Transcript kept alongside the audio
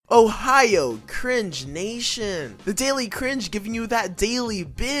Ohio Cringe Nation. The Daily Cringe giving you that daily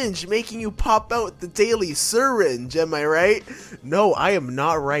binge, making you pop out the daily syringe, am I right? No, I am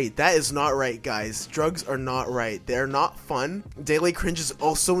not right. That is not right, guys. Drugs are not right. They're not fun. Daily Cringe is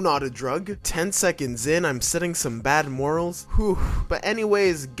also not a drug. 10 seconds in, I'm setting some bad morals. Whew. But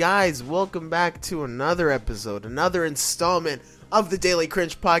anyways, guys, welcome back to another episode, another installment of the Daily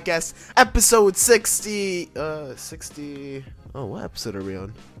Cringe Podcast, episode 60. Oh, what episode are we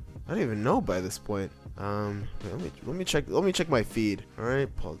on? I don't even know by this point. Let me check my feed. All right,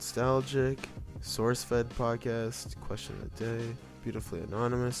 Nostalgic, SourceFed podcast, question of the day, Beautifully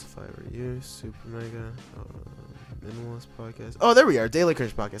Anonymous, If I Were You, Super Mega, Minimalist podcast. Oh, there we are, Daily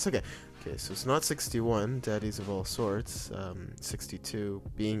Cringe Podcast. Okay, so it's not 61, Daddies of All Sorts. 62,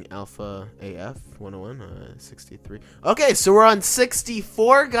 Being Alpha AF 101. 63. Okay, so we're on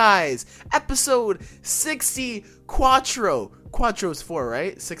 64, guys. Episode 60 Quattro. Quattro's 4,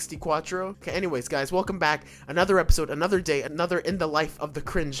 right? 60 Quattro. Okay, anyways, guys, welcome back. Another episode, another day, another in the life of the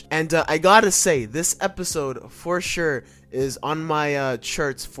cringe. And I gotta say, this episode for sure is on my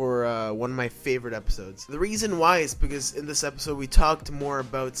charts for one of my favorite episodes. The reason why is because in this episode we talked more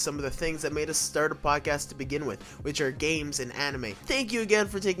about some of the things that made us start a podcast to begin with, which are games and anime. Thank you again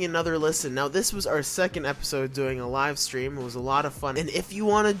for taking another listen. Now, this was our second episode doing a live stream. It was a lot of fun. And if you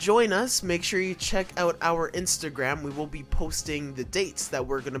want to join us, make sure you check out our Instagram. We will be posting the dates that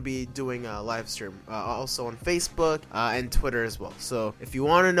we're going to be doing a live stream. Also on Facebook and Twitter as well. So if you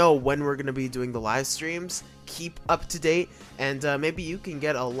want to know when we're going to be doing the live streams, keep up to date, and maybe you can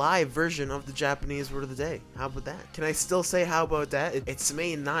get a live version of the Japanese word of the day. How about that? Can I still say how about that? It's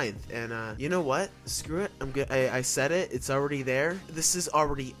May 9th, and you know what? Screw it. I said it. It's already there. This is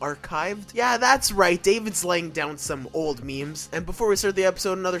already archived. Yeah, that's right. David's laying down some old memes. And before we start the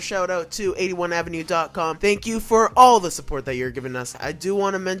episode, another shout out to 81avenue.com. Thank you for all the support that you're giving us. I do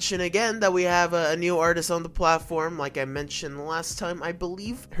want to mention again that we have a new artist on the platform, like I mentioned last time, I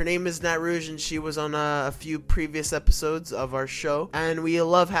believe. Her name is Nat Rouge, and she was on a few previous episodes of our show, and we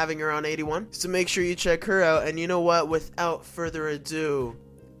love having her on 81, so make sure you check her out. And you know what, without further ado,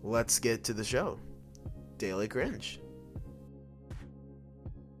 let's get to the show. Daily Cringe.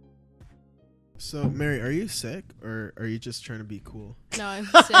 So Mary, are you sick, or are you just trying to be cool? No, I'm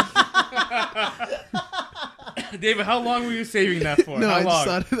sick. David, how long were you saving that for? No, how I long?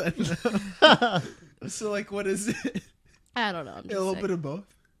 just thought of that. So like, what is it? I don't know. I'm just A little sick. bit of both.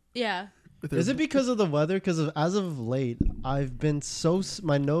 Yeah. Is it because of the weather? Because as of late, I've been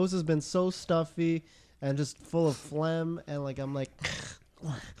my nose has been so stuffy and just full of phlegm, and like I'm like.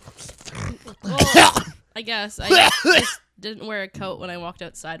 Well, I guess I just didn't wear a coat when I walked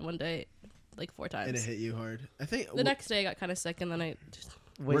outside one day, like 4 times. And it hit you hard. I think The next day I got kind of sick, and then I just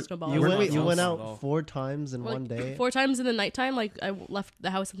Wait, snowballed. you went out Snowball. 4 times in Like, one day? 4 times in the nighttime. Like I left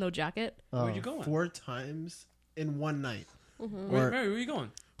the house with no jacket. Oh. Where'd you going? 4 times in one night. Wait, Or- Mary, where are you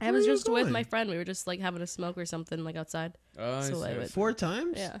going? I was are you just with going? my friend. We were just like having a smoke or something like outside. So I would, 4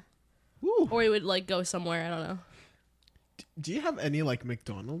 times? yeah. Ooh. Or we would like go somewhere. I don't know. Do you have any like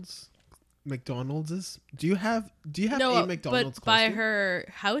McDonald's? Do you have No, a McDonald's? but by close to you? her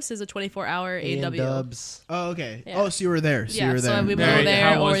house is a 24-hour AW. Dubs. Oh, okay. Yeah. Oh, so you were there. So you Yeah, were there. so we would Mary, go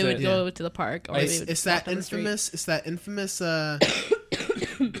there, how or was we would it? go to the park, or we would It's walk that down the street. infamous. It's that infamous.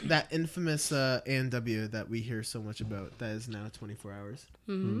 That infamous A&W that we hear so much about. That is now 24 hours.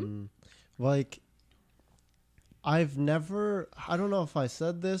 Mm-hmm. Like, I don't know if I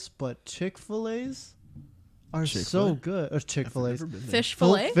said this, but Chick-fil-A's are Chick-fil-A? so good. Or Chick-fil-A's. Never been there. Fish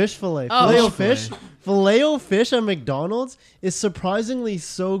fillet. Fish fillet. Oh. Filet-O-Fish at McDonald's is surprisingly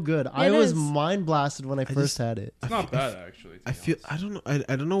so good. I It was is. mind blasted when I just- first had it. It's not bad, actually. to I be feel. honest. I don't know.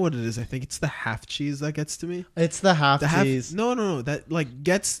 I don't know what it is. I think it's the half cheese that gets to me. It's the half The half. cheese. No. That like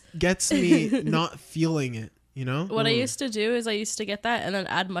gets me not feeling it. You know. What I used to do is I used to get that and then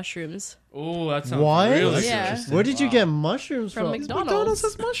add mushrooms. Oh, that sounds What? really Yeah. interesting. Where did you Wow. get mushrooms From from? McDonald's. McDonald's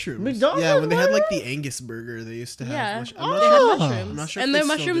has mushrooms. McDonald's Yeah, has when they had like mushrooms? the Angus burger, they used to have. Yeah, mushrooms. they I'm not had sure. mushrooms, I'm not sure if and they their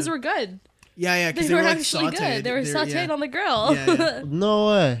still mushrooms do. were good. Yeah, because They were like actually sauteed. good. They were sauteed on the grill. Yeah, yeah. No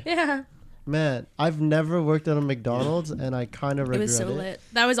way. Yeah. Man, I've never worked at a McDonald's, and I kind of It regret was so lit.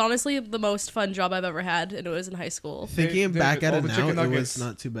 That was honestly the most fun job I've ever had, and it was in high school. Thinking They- back at all it the now, chicken it was nuggets.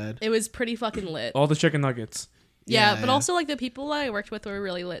 not too bad. It was pretty fucking lit. All the chicken nuggets. Yeah, Yeah, but yeah. also like the people I worked with were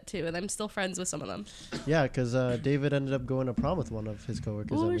really lit too, and I'm still friends with some of them. Yeah, because David ended up going to prom with one of his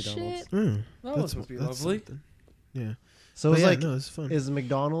coworkers Oh at McDonald's. shit! Mm, That was supposed to be lovely. something. Yeah. So But it's yeah, like, no, it's fun. is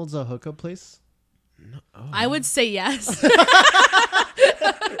McDonald's a hookup place? No, oh. I would say yes.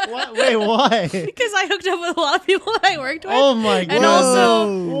 Wait, why? Because I hooked up with a lot of people that I worked with. Oh my god! And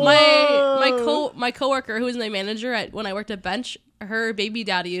also, Whoa. my coworker, who was my manager at when I worked at Bench, her baby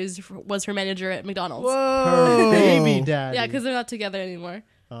daddy was her manager at McDonald's. Her baby daddy. Yeah, because they're not together anymore.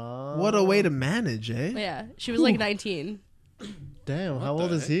 What a way to manage, eh? Yeah, she was like 19. Damn, how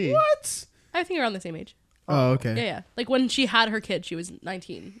old is he? What? I think around the same age. Oh, okay. Yeah. Like when she had her kid, she was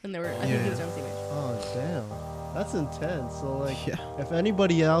 19, and they were. I think he was around the same age. Oh damn, that's intense. So like, Yeah. if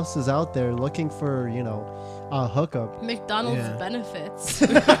anybody else is out there looking for, a hookup, McDonald's Yeah. benefits.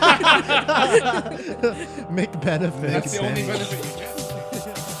 make benefits. That's the only benefit you get.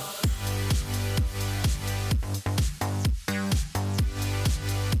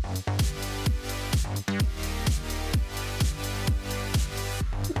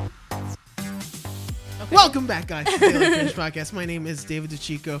 Welcome back, guys, to the Daily Cringe Podcast. My name is David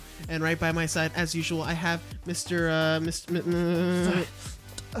DeChico, and right by my side, as usual, I have Mr.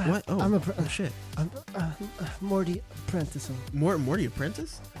 What? Oh, oh shit. I'm Morty Apprentice. Morty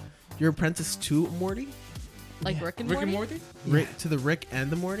Apprentice? You're apprentice to Morty? Like Rick and Rick Morty. and Morty? Rick to the Rick and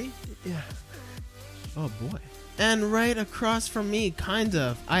the Morty? Yeah. Oh boy. And right across from me, kind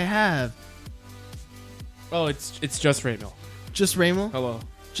of, I have Oh, it's just Raymil. just Raymel. Hello.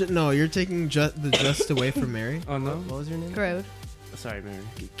 No, you're taking the just away from Mary. Oh no. What was your name? Grode. Sorry, Mary.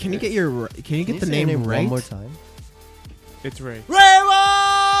 Can you get the say name your right? one more time? It's Ray.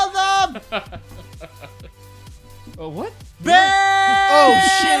 Raymond Oh, what? Oh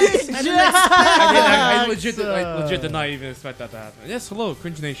shit! I didn't I legit Jackson. did not even expect that to happen. Yes, hello,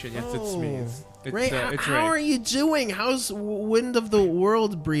 Cringe Nation. Yes, it's me. It's Ray, it's how are Ray. you doing? How's Wind of the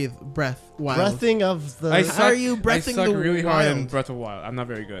World breath wild? Breathing of the. How are you breathing I suck the really hard in wild? Breath of Wild. I'm not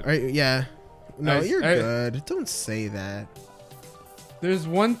very good. Yeah. No, you're I- good. Don't say that. There's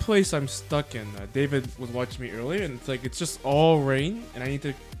one place I'm stuck in. David was watching me earlier, and it's just all rain, and I need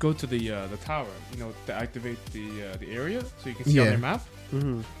to go to the tower, to activate the area so you can see on Yeah. your map.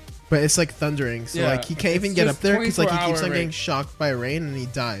 Mhm. But it's like thundering, so Yeah, like he can't even it's get just up there because like he 24-hour keeps on rain. getting shocked by rain and he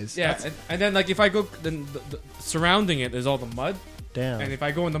dies. Yeah, and then if I go, then the surrounding it is all the mud, Damn. and if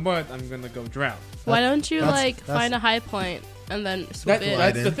I go in the mud, I'm gonna go drown. Why don't you that's- find a high point and then swoop in?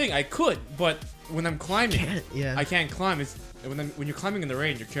 Glide That's in. the thing. I could, but when I'm climbing, Can't. Yeah. I can't climb. It's when you're climbing in the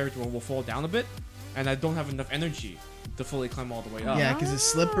rain, your character will fall down a bit, and I don't have enough energy to fully climb all the way up. Yeah, because it's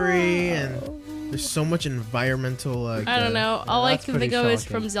slippery and there's so much environmental. I don't know. All I that's can pretty think of is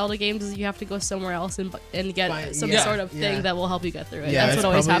shocking. from Zelda games is you have to go somewhere else and get Find- some yeah, sort of thing yeah. that will help you get through it. Yeah, That's it's what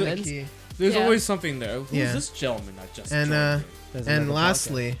always probably the happens. key. There's Yeah. always something there. Who's Yeah. this gentleman that just And joined me? There's and another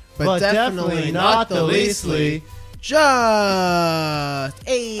lastly, podcast. but definitely not the leastly, just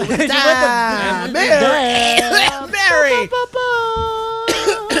hey, what's that? Mary. Mary.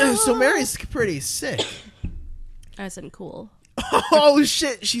 So Mary's pretty sick. I said cool. Oh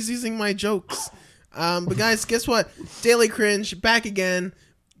shit, she's using my jokes. But guys, guess what? Daily Cringe back again,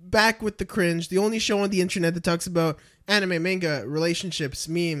 back with the cringe, the only show on the internet that talks about anime, manga, relationships,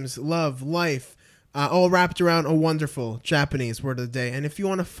 memes, love, life, all wrapped around a wonderful Japanese word of the day. And if you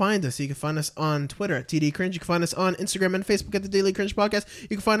want to find us, you can find us on Twitter at TD Cringe. You can find us on Instagram and Facebook at The Daily Cringe Podcast. You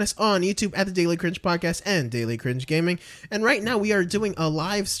can find us on YouTube at The Daily Cringe Podcast and Daily Cringe Gaming. And right now we are doing a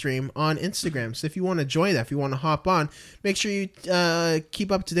live stream on Instagram. So if you want to join that, if you want to hop on, make sure you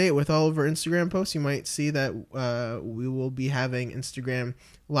keep up to date with all of our Instagram posts. You might see that we will be having Instagram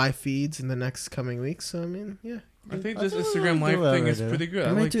live feeds in the next coming weeks. So, I mean, yeah. I think this Instagram live do thing is whatever. pretty good. I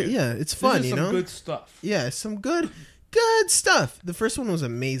I might like do, it. yeah, it's This fun, is you some know? good stuff. Yeah, some good stuff. The first one was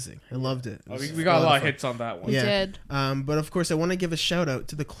amazing. I loved it. It Oh, was we got a lot of fun. hits on that one. We Yeah. did. But of course, I want to give a shout out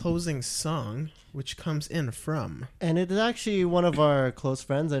to the closing song, which comes in from And it is actually one of our close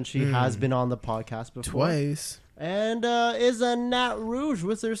friends, and she has been on the podcast before. Twice And is a Nat Rouge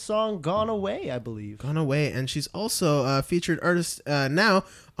with their song Gone Away, I believe. Gone Away, and she's also a featured artist now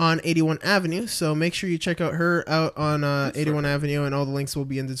on 81 Avenue. So make sure you check out her out on 81 Avenue, and all the links will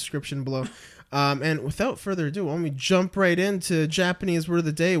be in the description below. And without further ado, why don't we jump right into Japanese word of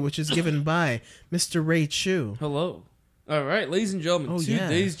the day, which is given by Mr. Ray Chu. Hello. All right, ladies and gentlemen, Oh, yeah.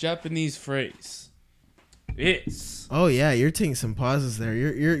 today's Japanese phrase is. Oh yeah, you're taking some pauses there.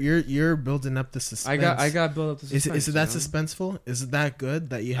 You're building up the suspense. I got build up the suspense. Is it that you know? suspenseful? Is it that good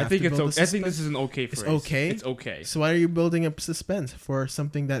that you have I think to it's build okay. the I think this suspense? is an okay It's phrase. okay? It's okay So why are you building up suspense for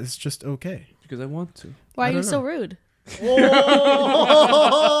something that is just okay? because I want to. Why I are you don't so know. rude?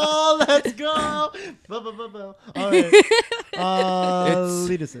 Oh, let's go! All right. It's-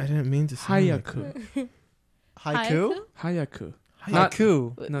 lead us I in. didn't mean to say that. Hayaku. Haiku? Hayaku.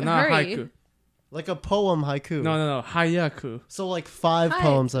 Haiku. No, not Hurry. haiku. Like a poem haiku. No. Hayaku. So like 5 Hi.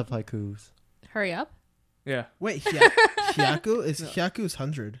 poems of haikus. Hurry up. Yeah. Wait, Hyaku is Hyaku's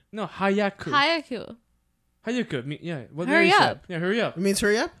 100. No, Hayaku. Hayaku. Hayaku. Yeah. What Hurry Mary said. up. Yeah, hurry up. It means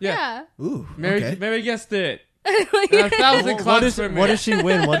hurry up. Yeah. Ooh, Mary, okay. Mary guessed it. Yeah. And 1,000 claps for What Mary. does she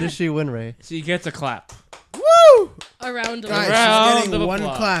win? What does she win, Ray? She gets a clap. Woo! A round of Guys, round she's getting of one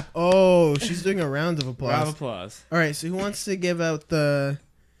applause. clap. Oh, she's doing a round of Round applause. of applause. All right, so who wants to give out the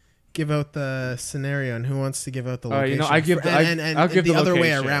scenario and who wants to give out the All right, location? you know, I give the- and I'll give the the other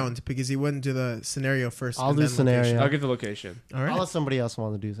way location. around because he wouldn't do the scenario first. I'll and do then scenario. location. I'll give the location. All I'll right, let somebody else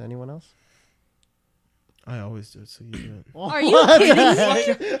want to do. Anyone else? I always do it, so you do it. Are you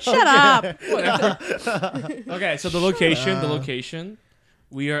kidding me? Shut up. Okay, so the location.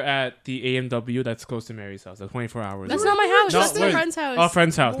 We are at the AMW that's close to Mary's house. That's 24 hours. That's away. not my house. No, That's my wait. friend's house. Oh,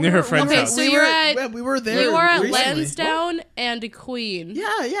 friend's house. Near her friend's Okay, house. so you're at- we were there. You are at recently. Lansdowne and Queen.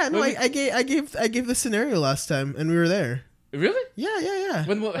 Yeah. No, Wait, I gave the scenario last time, and we were there. Really? Yeah.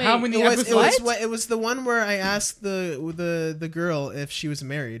 How many episodes? It was the one where I asked the girl if she was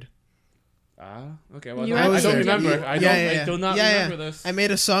married. Okay. Well, You I were don't there. remember. I do not remember this. I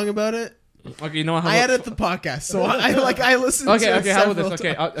made a song about it. Okay, you know what? I edit the podcast, so I listened to it Okay, how about several this?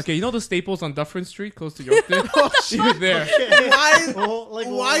 Okay, times. okay. You know the Staples on Dufferin Street, close to Yorkdale? She was there Why? Oh, like,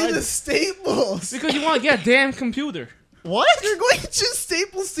 Why the Staples? because you want to get a damn computer. What? You're going to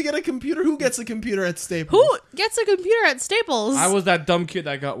Staples to get a computer? Who gets a computer at Staples? Who gets a computer at Staples? I was that dumb kid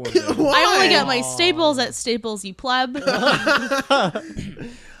that got one. There. Why? I only get my Staples at Staples, you pleb.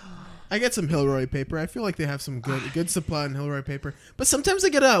 I get some Hilroy paper. I feel like they have some good supply on Hilroy paper. But sometimes I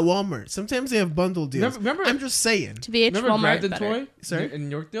get it at Walmart. Sometimes they have bundle deals. Remember- I'm just saying. To be Remember Walmart Grandin better. Toy? Sorry? In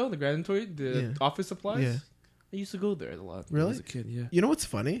Yorkdale, the Grandin Toy, the Yeah. office supplies? Yeah. I used to go there a lot. Really? As a kid, yeah. You know what's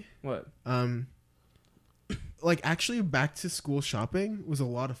funny? What? Like actually back to school shopping was a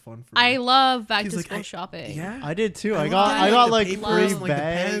lot of fun for me. I love back He's to like, school I- shopping. Yeah. I did too. I love got getting, I got the like papers free and, like, the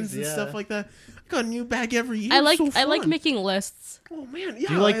bags pens and yeah. stuff like that. I got a new bag every year. I like It's so I like fun. making lists. Oh man, yeah.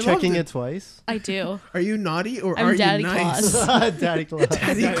 Do you like I loved checking it twice? I do. Are you naughty or I'm are Daddy you nice? Claus. Daddy Claus.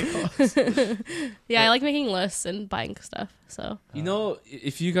 Daddy Claus. Yeah, I like making lists and buying stuff. So You know,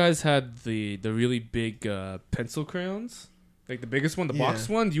 if you guys had the really big pencil crayons, like the biggest one, the box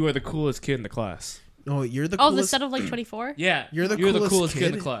Yeah. one, you were the coolest kid in the class. Oh, you're the oh, coolest. the set of like 24. Yeah. You're the coolest kid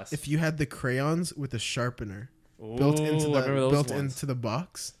in the kid class. if you had the crayons with a sharpener Ooh, built into I remember those the ones.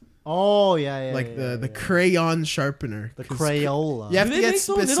 box, Oh yeah. like yeah, the yeah. crayon sharpener. the 'Cause Crayola. You have Do to they get make those?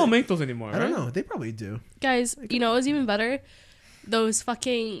 They specific. don't make those anymore, I don't right? know. They probably do. Guys, you know it was even better. Those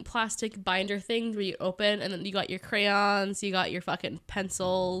fucking plastic binder things where you open and then you got your crayons, you got your fucking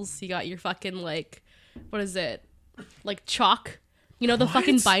pencils, you got your fucking like, what is it? Like chalk. You know the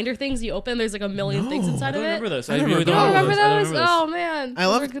fucking What? binder things you open. There's like a million things No, inside I of don't it. remember this. I I never really got You don't don't remember remember this. those? Oh man, I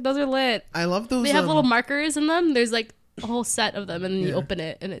love- those are lit. I love those. They have little markers in them. There's like a whole set of them, and then you Yeah. open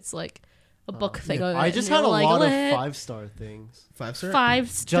it, and it's like a book thing yeah. of it. I and just you're had a like, lot of lit. 5-star things. 5-star.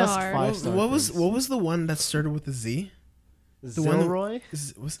 5-star. Just 5-star. What was things. what was the one that started with a Z? The one- Zilroy?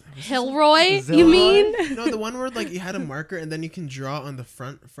 Was Hilroy, Zilroy? you mean? no, the one where like you had a marker and then you can draw on the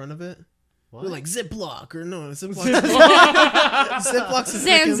front of it. What? Or like Ziploc or no Ziploc. Ziplocs is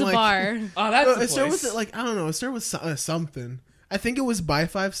freaking, like, Zanzibar. Oh, that's no, the it started place. with like I don't know. It started with something. I think it was by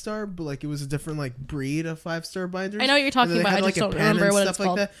 5-star, but like it was a different like breed of 5-star binders. I know what you're talking And then they about. had, I like, just a don't pen remember and what stuff it's like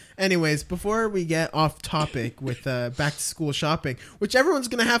called. that. Anyways, before we get off topic with back to school shopping, which everyone's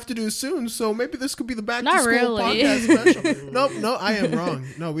gonna have to do soon, so maybe this could be the back Not to school really. podcast special. No, I am wrong.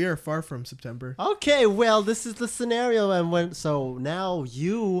 No, we are far from September. Okay, well, this is the scenario, and so now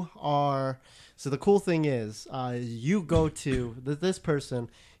you are. So the cool thing is, you go to this person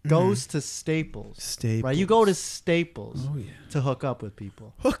goes to Staples, Staples. right? You go to Staples Oh yeah. to hook up with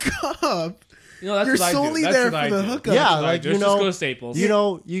people. Hook up. You know, that's You're what I do. solely That's there what for I the do. hookup. Yeah, That's what I like, do. you Just know- go to Staples. You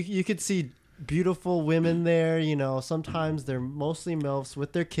know, you could see beautiful women there. You know, sometimes they're mostly MILFs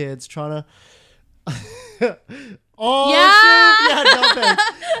with their kids trying to. Oh Yeah! shoot! Yeah, no thanks.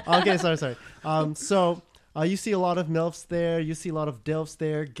 Okay, sorry. So. You see a lot of MILFs there. You see a lot of DILFs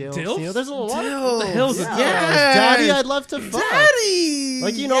there. GILFs. DILFs? You know, there's a lot of What the hell's a yeah. Yes. Daddy, I'd love to fuck. Daddy.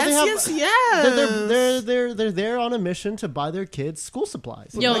 Like, you know, they have- yes. They're there on a mission to buy their kids school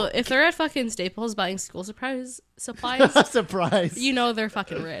supplies. Yo, if they're at fucking Staples buying school supplies, Surprise. you know they're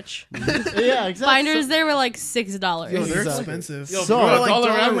fucking rich. Yeah, exactly. Binders there were like $6. Yo, they're Exactly. expensive. Yo, So- bro, Like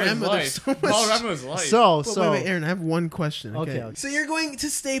Dollarama Dollarama, is there's life. so much- Dollarama is life. So, Wait, Aaron, I have one question. Okay. Okay. So you're going to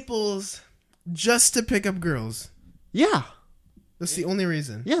Staples just to pick up girls. yeah. That's the only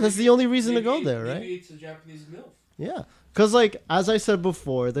reason. Yeah, that's the only reason to go there, right? Maybe it's a Japanese MILF. Yeah. Because, like, as I said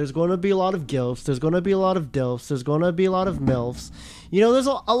before, there's going to be a lot of gilfs. There's going to be a lot of dilfs. There's going to be a lot of milfs. You know, there's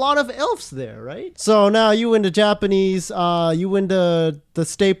a lot of elves there, right? So now you into Japanese, you went to the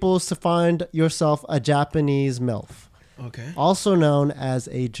Staples to find yourself a Japanese milf, Okay. also known as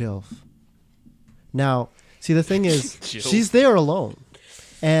a jilf. Now, see, the thing is, Jilf. she's there alone,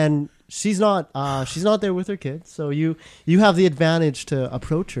 and she's not there with her kids. So you have the advantage to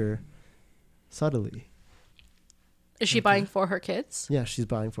approach her subtly. Is she buying for her kids? Yeah, she's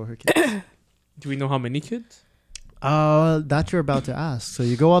buying for her kids. Do we know how many kids? That you're about to ask. So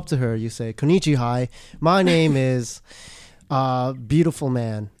you go up to her, you say, "Konnichiwa, hi. My name is Beautiful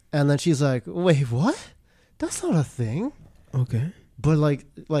Man." And then she's like, "Wait, what? That's not a thing." Okay. But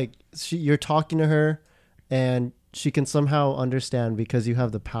you're talking to her, and she can somehow understand because you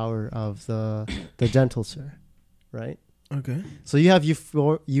have the power of the gentle sir, right? Okay. So you have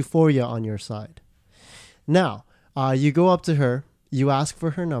euphoria on your side. Now, you go up to her, you ask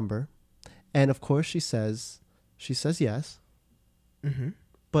for her number, and of course she says yes. Mm-hmm.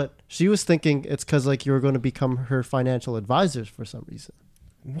 But she was thinking it's because like you were going to become her financial advisors for some reason.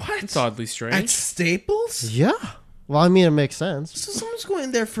 What? It's oddly At strange. Staples? Yeah. Well, I mean, it makes sense. So someone's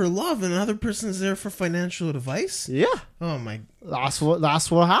going there for love and another person's there for financial advice? Yeah. Oh my. That's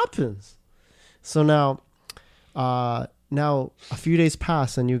what happens. So now a few days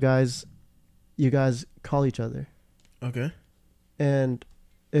pass and you guys call each other. Okay. And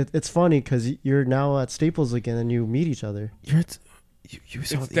it's funny because you're now at Staples again and you meet each other. You saw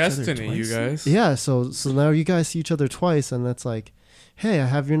It's each other destiny, you twice? guys. Yeah, so now you guys see each other twice and it's like, hey, I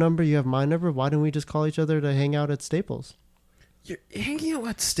have your number, you have my number. Why don't we just call each other to hang out at Staples? You're hanging out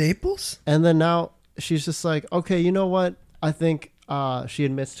at Staples? And then now she's just like, okay, you know what? I think she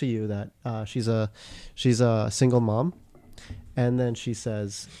admits to you that she's a single mom. And then she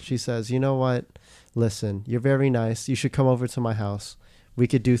says, you know what? Listen, you're very nice. You should come over to my house. We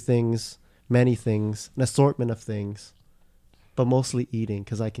could do things, many things, an assortment of things, but mostly eating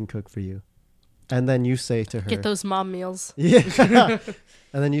because I can cook for you. And then you say to her, Get those mom meals. yeah.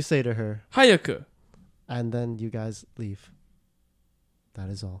 And then you say to her, Hayaka. and then you guys leave. That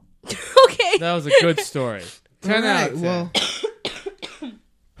is all. Okay. That was a good story. 10 out of 10. Well.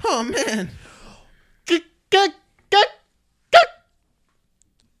 Oh man.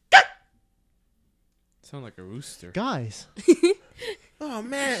 Sound like a rooster. Guys, Oh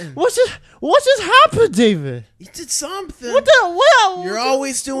man. what just happened, David? You did something. What? You're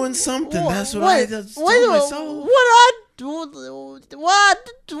always doing something. That's what what, I just told myself.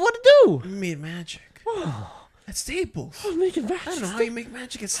 What to do? You made magic. At Staples. I'm making I magic. don't know how you make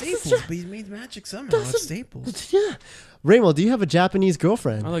magic at Staples, but you made magic somehow at Staples. Yeah. Raymond, do you have a Japanese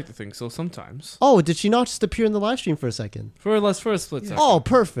girlfriend? I like to think so sometimes. Oh, did she not just appear in the live stream for a second? For a split second. Oh,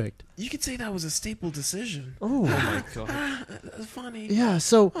 perfect. You could say that was a staple decision. Oh, Oh my god. That's funny. yeah.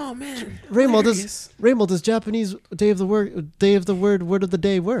 So, Oh man. Raymond, Hilarious. does Japanese Day of the Word of the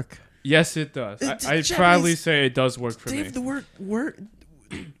day work? Yes, it does. It's I Japanese- proudly say it does work for Dave, me. the word.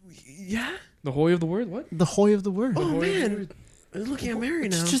 Yeah. The Hoy of the word? What? The Hoy of the Word. Oh Hoy of the man. word. I'm looking at Mary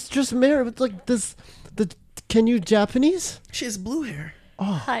now. Just marry with like this. Can you Japanese? She has blue hair.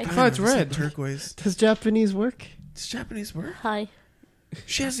 Hi. thought it's I said red. Turquoise. Does Japanese work? It's Japanese word. Hi.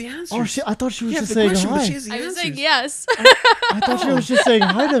 She has the answers. Oh, I thought she was You have just the saying question, but hi. she has the I was answers. saying yes. I thought she was just saying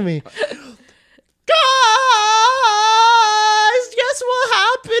hi to me. Guys, guess what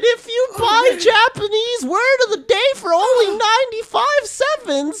happened if you buy Japanese word of the day for only 95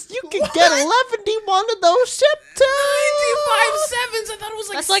 sevens? You can get 11 of those shipped to 95 sevens. I thought it was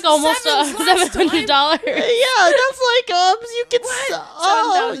like That's like almost sevens last time. $700. Yeah, that's like you can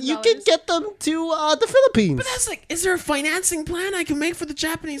you can $7,000. get them to the Philippines. But that's like, is there a financing plan I can make for the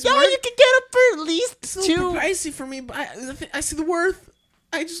Japanese Yeah, word? you can get it for at least It's a little two. pricey for me, but I see the worth.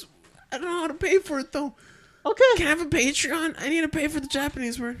 I don't know how to pay for it though. Okay. Can I have a Patreon? I need to pay for the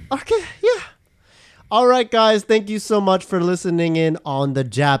Japanese word. Okay, yeah. All right, guys, thank you so much for listening in on the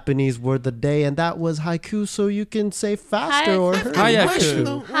Japanese word of the day, and that was haiku, so you can say faster or Haiku. I have a Hayaku. question,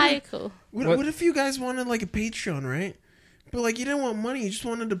 though. Haiku. What if you guys wanted like a Patreon, right? But like you didn't want money, you just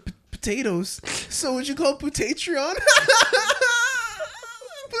wanted the potatoes. So would you call it Putatreon?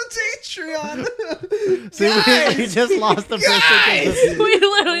 Putatreon. See, we just lost the person. We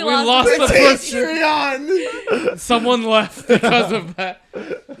literally We lost. lost the person. Patreon. Someone left because of that.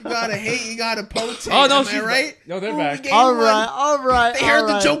 You gotta hate, you gotta potate. Oh, no, am she's I right? back. No, they're Ooh, back. we gave All one. right. They heard all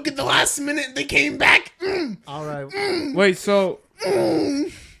the right. joke at the last minute. They came back. All right. Wait, so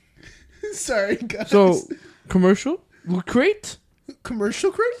Sorry, guys. commercial crate?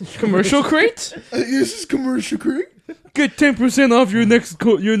 Commercial crate? Commercial crate? This is commercial crate. Get 10% off your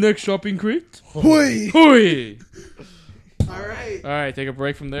next shopping crate. Hoi. Hoi! right. All right, take a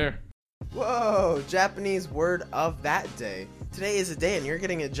break from there. Whoa, Japanese word of that day. Today is a day and you're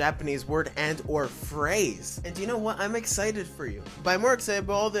getting a Japanese word and or phrase. And you know what? I'm excited for you. But I'm more excited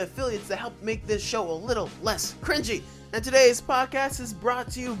about all the affiliates that help make this show a little less cringy. And today's podcast is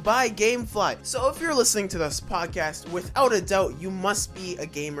brought to you by Gamefly. So if you're listening to this podcast, without a doubt, you must be a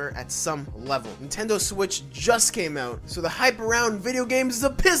gamer at some level. Nintendo Switch just came out, so the hype around video games is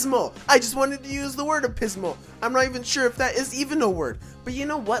abysmal. I just wanted to use the word abysmal. I'm not even sure if that is even a word. But you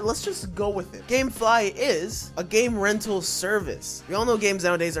know what? Let's just go with it. Gamefly is a game rental service. We all know games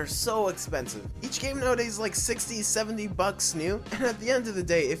nowadays are so expensive. Each game nowadays is like 60, 70 bucks new. And at the end of the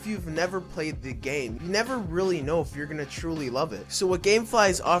day, if you've never played the game, you never really know if you're gonna truly love it. So what Gamefly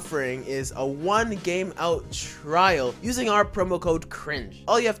is offering is a 1 game out trial using our promo code CRINGE.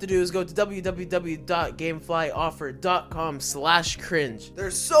 All you have to do is go to www.gameflyoffer.com/cringe.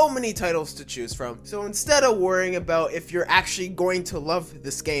 There's so many titles to choose from. So instead of worrying about if you're actually going to love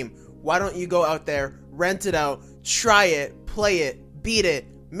this game, why don't you go out there, rent it out, try it, play it, beat it,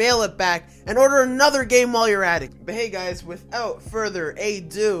 mail it back, and order another game while you're at it. But hey guys, without further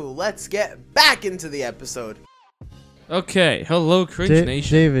ado, let's get back into the episode. Okay, hello, Cringe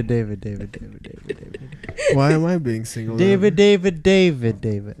Nation. David. Why am I being singled David. I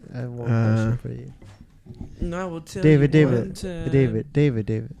have one question for you. No, I will tell David.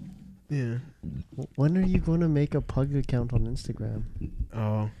 Yeah. When are you going to make a pug account on Instagram?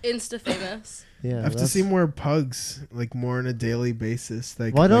 Oh. Insta famous. Yeah, I have to see more pugs, like more on a daily basis.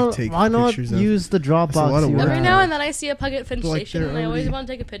 That Why could, don't like, take why not pictures of. use the That's a lot Dropbox? of you work. Every have? now and then I see a pug at Finch But, like, Station, they're and I always already- want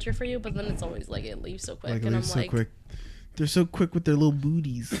to take a picture for you, but then it's always like it leaves so quick, Like, and I'm so like, quick. They're so quick with their little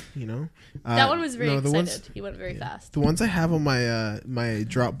booties, you know. that one was very no, excited. the ones, He went very fast. the ones I have on my my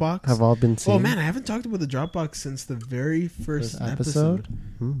Dropbox Have all been seen. Oh man, I haven't talked about the Dropbox since the very first episode.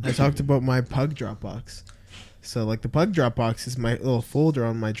 Hmm. I talked about my pug Dropbox. So like the pug Dropbox is my little folder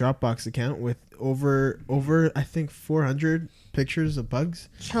on my Dropbox account with over I think 400 pictures of pugs.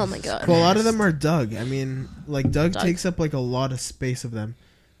 Oh my god. Well, a lot of them are Doug. I mean, like Doug Doug. takes up like a lot of space of them.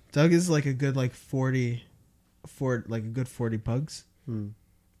 Doug is like a good like 40 pugs. Hmm.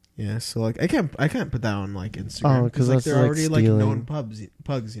 Yeah, so like I can't put that on like Oh, Instagram 'cause like that's, they're like, already like stealing. known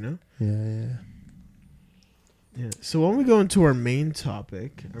pugs, you know? Yeah. Yeah. So when we go into our main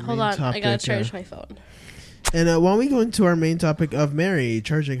topic, Hold on, I gotta charge my phone. And while we go into our main topic of Mary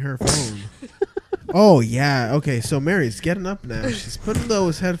charging her phone. Oh yeah, okay. So Mary's getting up now. She's putting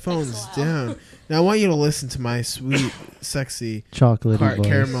those headphones down. Now I want you to listen to my sweet, sexy Chocolatey voice.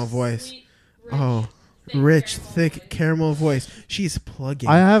 caramel voice. Sweet, Oh, rich, thick caramel voice. She's plugging.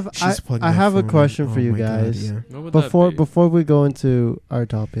 I have plugging I her have a phone. question for Oh you my God, guys. yeah. What would that be? Before we go into our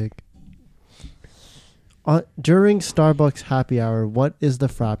topic, during Starbucks happy hour, what is the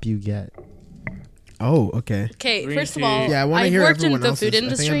frap you get? Oh, okay. Okay, Green first of tea. all, Yeah, I wanna I've hear worked in everyone the else's. food I think I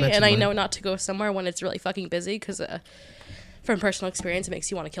industry, mentioned and I mine. know not to go somewhere when it's really fucking busy because from personal experience, it makes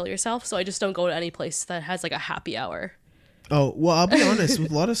you want to kill yourself. So I just don't go to any place that has like a happy hour. Oh, well, I'll be honest.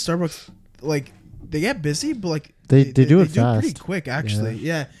 With a lot of Starbucks, like, they get busy, but, like... They do it pretty fast. quick, actually.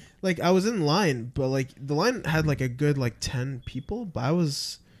 Yeah. Like, I was in line, but, like, the line had, like, a good, like, 10 people, but I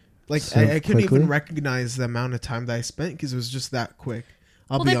was... Like, So I couldn't quickly? even recognize the amount of time that I spent because it was just that quick.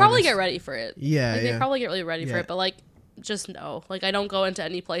 Well, they probably get ready for it. Yeah, Like, yeah. they probably get really ready for Yeah. it, but like, just no. Like, I don't go into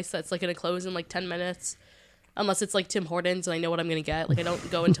any place that's like gonna close in like 10 minutes, unless it's like Tim Hortons and I know what I'm gonna get. Like, I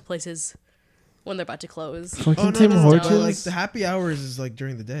don't go into places when they're about to close. Fucking Oh, no, Tim no, no, Hortons. but, like, the happy hours is, like,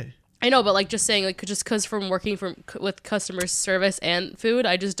 during the day. I know, but like, just saying, like, just because from working with customer service and food,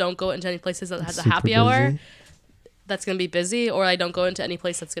 I just don't go into any places that has a Super happy hour busy. that's gonna be busy, or I don't go into any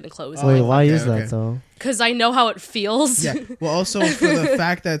place that's gonna close. Oh, Wait, why okay, is okay. that though? Because I know how it feels. Yeah. Well, also, for the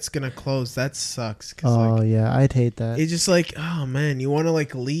fact that it's going to close, that sucks. Cause, Oh like, yeah, I'd hate that. it's just like, oh, man, you want to,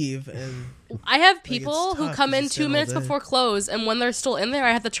 like, leave and... I have it's people who tough come 'cause in it's 2 in all minutes day. before close, and when they're still in there,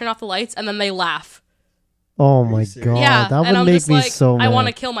 I have to turn off the lights, and then they laugh. Oh you my serious? god, Yeah, that and would I'm make just me like, so mad. I want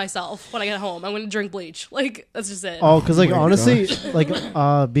to kill myself when I get home. I'm going to drink bleach. Like, that's just it. Oh, because like Oh my honestly, like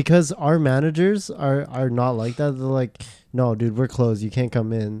because our managers are not like that. They're like, no, dude, we're closed. You can't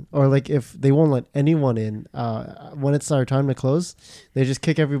come in. Or like if they won't let anyone in, when it's our time to close, they just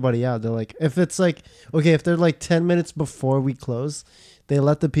kick everybody out. They're like, if it's like okay, if they're like 10 minutes before we close, they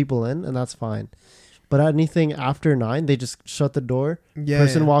let the people in, and that's fine. But anything after 9, they just shut the door. Yeah,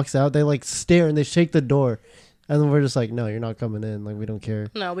 Person yeah. walks out, they like stare and they shake the door, and then we're just like, no, you're not coming in. Like we don't care.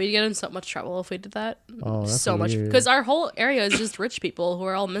 No, we'd get in so much trouble if we did that. Oh, that's so much. weird. Because our whole area is just rich people who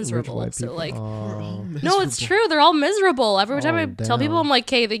are all Rich miserable. white So, people. like, Oh. no, it's true. They're all miserable. Every time Oh, I tell people, damn. I'm like,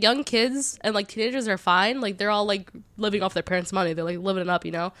 hey, the young kids and like teenagers are fine. Like, they're all like living off their parents' money. They're like living it up,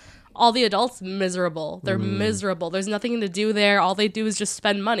 you know? all the adults miserable. They're miserable. There's nothing to do there. All they do is just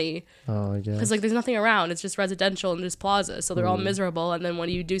spend money Oh, I guess. because like there's nothing around. It's just residential and just plazas. So they're all miserable. And then when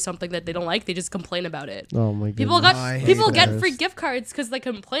you do something that they don't like, they just complain about it. Oh my god. I hate People that. get free gift cards because they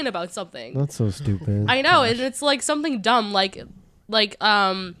complain about something. That's so stupid. I know, and it's like something dumb, like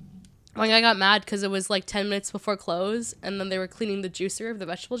I got mad because it was like 10 minutes before close, and then they were cleaning the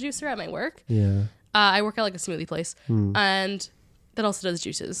vegetable juicer at my work. Yeah. I work at like a smoothie place, and that also does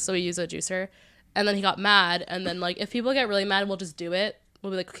juices, so we use a juicer. And then he got mad, and then like if people get really mad, we'll just do it.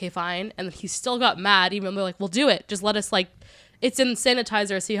 We'll be like, okay, fine. And then he still got mad, even though they're like, we'll do it. Just let us like, it's in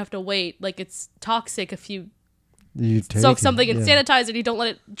sanitizer, so you have to wait. Like it's toxic if you soak something in sanitizer and you don't let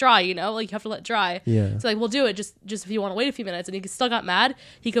it dry, you know, like you have to let it dry. Yeah. So like we'll do it just if you want to wait a few minutes. And he still got mad.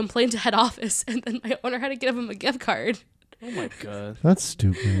 He complained to head office, and then my owner had to give him a gift card. Oh my god. That's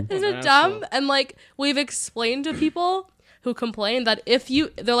stupid. Isn't it asshole. dumb? And like we've explained to people who complain that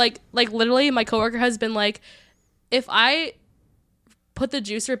they're like literally my coworker has been like, if I put the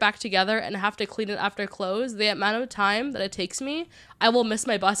juicer back together and have to clean it after close, the amount of time that it takes me, I will miss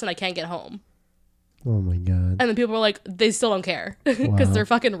my bus and I can't get home. Oh my god. And then people were like, they still don't care because Wow. they're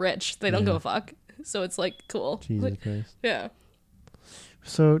fucking rich. They don't give a fuck. So it's like cool. Jesus Like, Christ. yeah.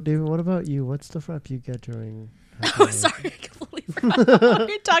 So, David, what about you? What's the frap you get during? Oh, sorry, I completely forgot what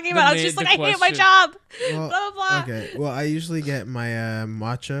you're talking about. I was just like, I hate my job. Well, Blah blah blah. okay. Well, I usually get my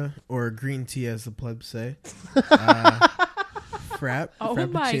matcha or green tea, as the plebs say. Frap. Oh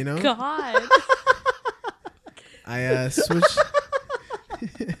Frappuccino. my god. I switch.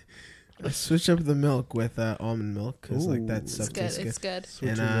 I switch up the milk with almond milk because like that Ooh. stuff It's good. tastes It's good. good.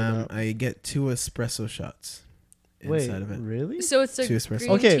 Switching And it up. I get 2 espresso shots Wait, inside of it. really? So it's a Two espresso.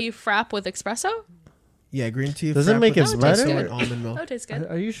 green Okay. tea frap with espresso? Yeah, green tea. Does it frap make with it espresso better? and almond milk. Oh, it tastes good.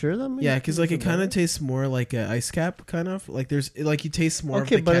 Are you sure that? Yeah, because like it makes kind of better? tastes more like an ice cap, kind of like there's like you taste more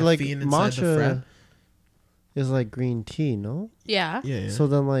Okay, of the but like caffeine inside the frap. matcha is like green tea, no? Yeah. Yeah, yeah. So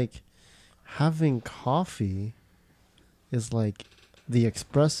then, like, having coffee is like the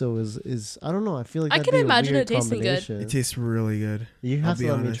espresso is I don't know. I feel like I that'd can be a imagine weird it tasting good. combination. it tastes really good. You I'll have be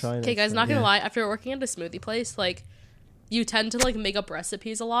to let me honest. try. Okay, next guys, not time. gonna Yeah. lie. After working at a smoothie place, like, you tend to like make up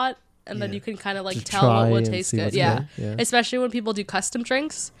recipes a lot, and then Yeah. you can kind of like Just tell try what and tastes see good. what's Yeah. Yeah. Especially when people do custom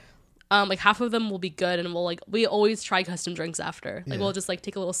drinks. Like half of them will be good, and we always try custom drinks after. Like Yeah. we'll just like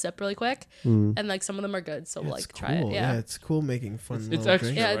take a little sip really quick, Mm. and like some of them are good, so we'll It's like try it. cool. Yeah. It's cool making fun. It's little extra.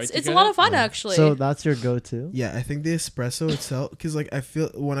 drinks. Yeah, right? it's You it's a get lot it? of fun Yeah. actually. So that's your go-to. Yeah, I think the espresso itself, because like I feel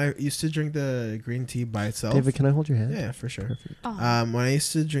when I used to drink the green tea by itself. David, can I hold your hand? Yeah, for sure. Perfect. Oh. When I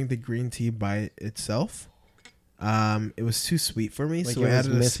used to drink the green tea by itself, it was too sweet for me, Like so it I was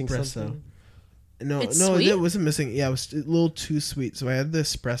added missing espresso. something? No, It's no, sweet? it wasn't missing. Yeah, it was a little too sweet. So I added the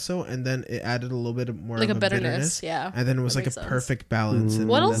espresso, and then it added a little bit more Like of a bitterness. Yeah. and then it was That like a makes sense. perfect balance. Mm. And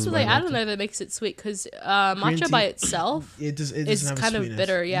What then else do I they add liked in it. there that makes it sweet? Because Green matcha tea- by itself, It doesn't It's have a kind of sweetness.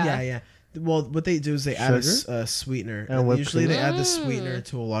 bitter, yeah. Yeah, yeah. Well, what they do is they add a Sugar? sweetener, And and whipped usually cream? they add the sweetener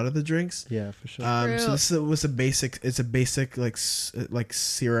to a lot of the drinks. Yeah, for sure. True. So this was a basic. It's a basic like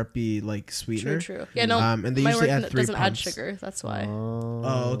syrupy like true, sweetener. true. Yeah, no, And they my usually work add 3 doesn't add pumps. sugar. That's why.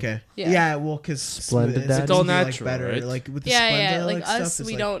 Oh, okay. Yeah. Yeah, well, because Splendid Daddy? It's all like natural, better. right? Like with the Yeah, Splenda, yeah. Like stuff, us, it's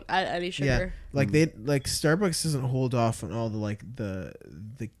we like- don't add any sugar. Like they like Starbucks doesn't hold off on all the like the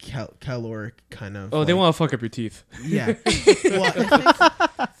caloric kind of. Oh, they like- want to fuck up your teeth. Yeah. Well,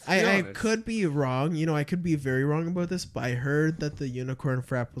 I honest. could be wrong. You know, I could be very wrong about this, but I heard that the unicorn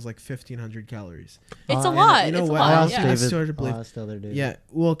frap was like 1,500 calories. It's a And lot. you know It's a what? I lot. asked Yeah. That's David. hard to believe. I asked the other David. Yeah,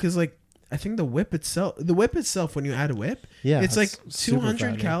 well, because like I think the whip itself, when you add a whip, Yeah, it's like super 200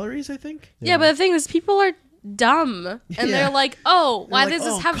 fattening. calories, I think. Yeah, but the thing is, people are dumb, and Yeah. they're like, "Oh, why like, does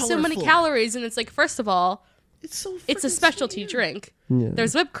this "Oh, have so many colorful." calories?" And it's like, first of all, It's so. it's a freaking specialty sweet. drink. Yeah.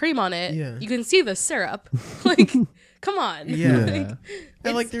 There's whipped cream on it. Yeah. You can see the syrup. Like, come on. Yeah. Like, And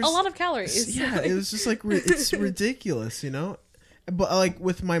it's like there's a lot of calories. Yeah, it was just like it's ridiculous, you know. But like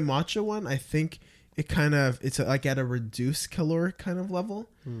with my matcha one, I think it kind of it's like at a reduced caloric kind of level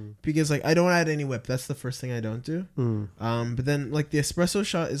because like I don't add any whip. That's the first thing I don't do. But then like the espresso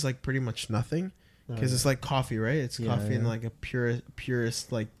shot is like pretty much nothing because it's like coffee, right? It's Yeah, coffee in yeah. like a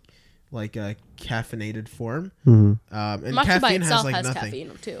purest like a caffeinated form. Mhm. And Matcha by caffeine itself has like has nothing.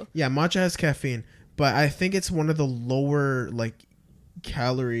 caffeine too. Yeah, matcha has caffeine, but I think it's one of the lower like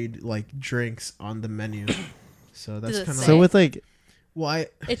calorie like drinks on the menu. So that's Does it kind of say? So with like, well, I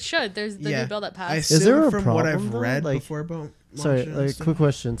It should. There's the yeah, new bill that I passed. assume there a from what I've problem, though? read Like- before about sorry, matcha and like stuff. quick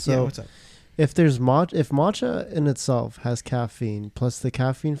question. Yeah, So what's up? if there's if matcha in itself has caffeine plus the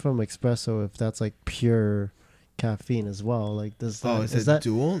caffeine from espresso, if that's like pure caffeine as well. Like, does that, Oh, is it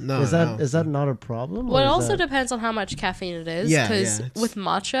dual? No, is that no. is that not a problem? Well, it or is also that- depends on how much caffeine it is. Yeah, Because yeah, it's- with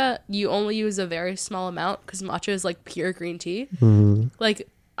matcha, you only use a very small amount because matcha is like pure green tea. Mhm. Like,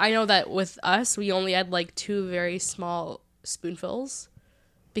 I know that with us, we only add like 2 very small spoonfuls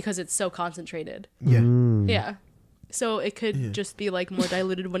because it's so concentrated. Yeah. Mm. Yeah. So it could just be like more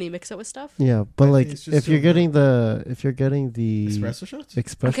diluted when you mix it with stuff. Yeah, but like it's just if you're so getting the Espresso shots?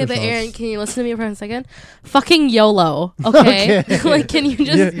 espresso Okay, but shots- Aaron, can you listen to me for a second? Fucking YOLO, okay? Okay. Like, can you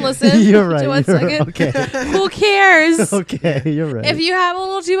just You're- listen You're right. to 1 you're- second? Okay. Who cares? Okay, you're right. If you have a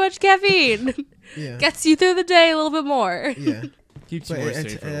little too much caffeine, Yeah. gets you through the day a little bit more. Yeah. Keeps you But more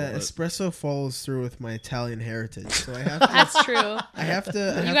safe. for a little bit. espresso follows through with my Italian heritage, so I have to. That's true. I have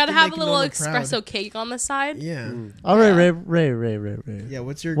to. You gotta have make a little Nona proud. espresso cake on the side. Yeah. All right, Yeah. Ray. Yeah.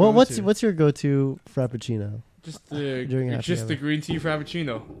 What's your? Well, go-to? what's your go-to frappuccino? Just the During happy just the hour. green tea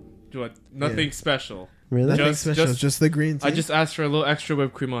frappuccino. What? Nothing special. Really? Nothing Just- special. just- Just the green tea. I just asked for a little extra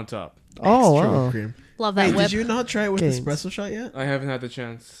whipped cream on top. Oh Extra wow. whipped cream. Love that Hey, whip. did you not try it with Gains. espresso shot yet? I haven't had the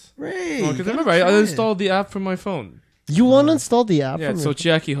chance. Ray. Because you gotta remember, I try it. installed the app from my phone. You uninstalled the app? Yeah, from so your-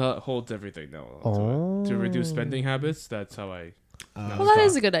 Jackie holds everything now. Oh. To reduce spending habits, that's how I. Well, that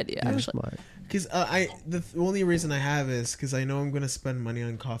is a good idea, You're actually. smart. Because the only reason I have is because I know I'm gonna spend money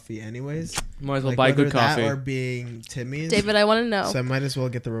on coffee anyways. Might as well Like, buy whether good coffee. that or being Timmy's. David, I want to know So I might as well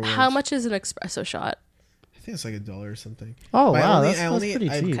get the rewards. how much is an espresso shot? I think it's like $1 or something. Oh But wow, I that's pretty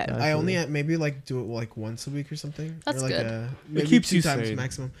cheap. Okay. I only actually. maybe like do it like once a week or something. That's or like good. Maybe keeps 2 you times sane.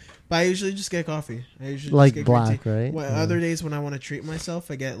 maximum. But I usually just get coffee. I usually Like just get green black, tea. right? Well, Yeah. Other days when I want to treat myself,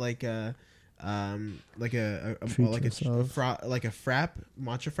 I get like a Treat like yourself. like a frap,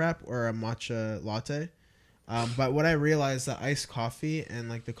 matcha frap, or a matcha latte. But what I realized that iced coffee and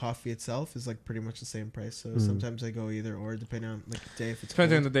like the coffee itself is like pretty much the same price. So sometimes I go either or depending on like the day if it's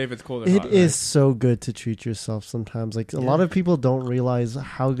Depending on cold. the day if it's cold or It hot. is so good to treat yourself sometimes. Like a lot Yeah. of people don't realize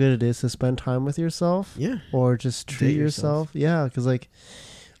how good it is to spend time with yourself Yeah. or just treat Date yourself. yourself. Yeah, because like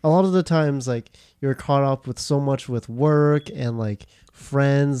a lot of the times, like you're caught up with so much with work and like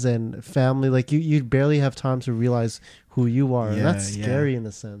friends and family. Like you barely have time to realize who you are, and Yeah, that's yeah. scary in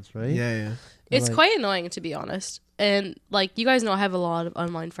a sense, right? Yeah, yeah. It's like- quite annoying, to be honest. And like, you guys know I have a lot of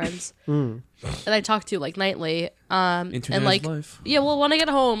online friends, Mm. and I talk to like nightly. Internet And like, is life. yeah, well, when I get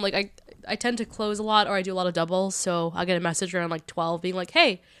home, like I tend to close a lot, or I do a lot of doubles. So I get a message around like 12, being like,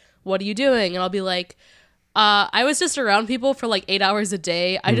 "Hey, what are you doing?" And I'll be like, "I was just around people for like 8 hours a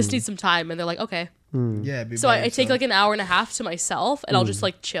day. I just need some time." And they're like, "Okay." Yeah. Be So by I take yourself. like an hour and a half to myself, and I'll just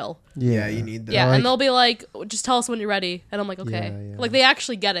like chill. Yeah, you need that. Yeah, like- and they'll be like, "Just tell us when you're ready," and I'm like, "Okay." Yeah, yeah. Like they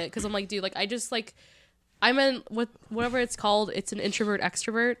actually get it because I'm like, dude, like I just like, I'm in whatever it's called. It's an introvert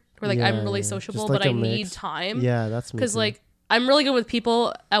extrovert where like I'm Yeah, really yeah. sociable, Just like but I a need mix. time. Yeah, that's me Because too. like I'm really good with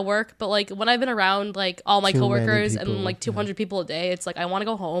people at work, but like when I've been around like all my Too many coworkers people, and like 200 people a day, it's like I want to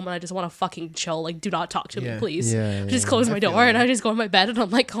go home and I just want to fucking chill. Like, do not talk to Yeah. me, please. Yeah, Just yeah. close I my feel door and that. I just go in my bed and I'm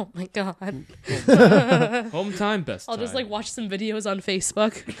like, oh my god. Home time, best I'll just time. like watch some videos on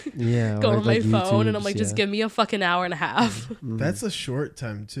Facebook, yeah, go or, on my like, phone, and I'm YouTubes, like, just yeah. give me a fucking hour and a half. That's a short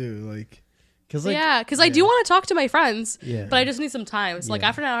time too. Like, Cause like Yeah, because I do Yeah. want to talk to my friends, Yeah. but I just need some time. So like Yeah.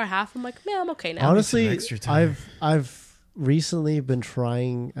 after an hour and a half, I'm like, man, I'm okay now. honestly, some extra time. I've recently been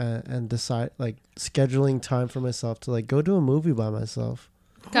trying and decide like scheduling time for myself to like go to a movie by myself.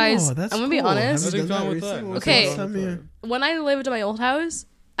 Guys, oh, that's I'm gonna be cool. honest. Have you Nothing done wrong that with that. recently? What's Okay. the last time you- When I lived at my old house,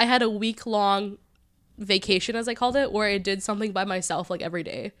 I had a week-long vacation, as I called it, where I did something by myself like every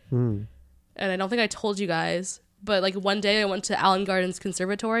day. Hmm. And I don't think I told you guys, but like one day I went to Allen Gardens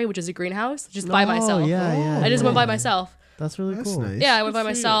Conservatory, which is a greenhouse, just by Oh, myself. Yeah, yeah. I just went by yeah. myself. That's really That's cool. nice. Yeah, I went by Good for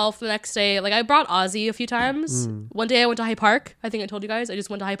you. myself. The next day, like I brought Ozzy a few times. One day I went to High Park. I think I told you guys. I just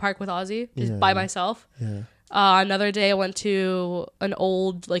went to High Park with Ozzy, just Yeah. by myself. Yeah. Another day I went to an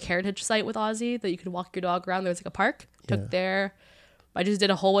old like heritage site with Ozzy that you could walk your dog around. There was like a park. Took Yeah. there. I just did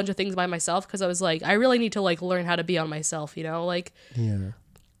a whole bunch of things by myself because I was like, I really need to like learn how to be on myself, you know? Yeah.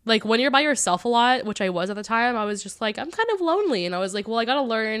 Like when you're by yourself a lot, which I was at the time, I was just like, I'm kind of lonely. And I was like, well, I gotta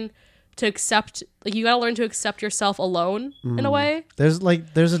learn to accept, like you gotta learn to accept yourself alone in a way. There's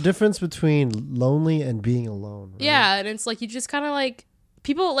a difference between lonely and being alone. Right? Yeah, and it's like you just kind of like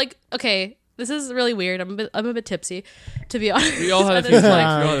people like okay, this is really weird. I'm a bit tipsy, to be honest. We all had a at few this drinks. point.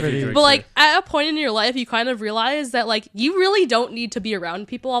 We all had a few Pretty- drinks But like there. at a point in your life, you kind of realize that like you really don't need to be around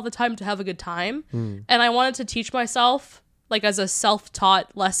people all the time to have a good time. And I wanted to teach myself like as a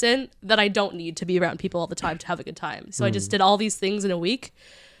self-taught lesson that I don't need to be around people all the time to have a good time. So I just did all these things in a week.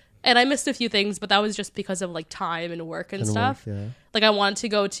 And I missed a few things, but that was just because of like time and work and And stuff. work, yeah. Like I wanted to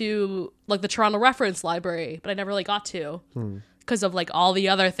go to like the Toronto Reference Library, but I never really got to. because of like all the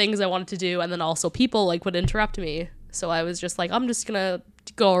other things I wanted to do, and then also people like would interrupt me. So I was just like, I'm just gonna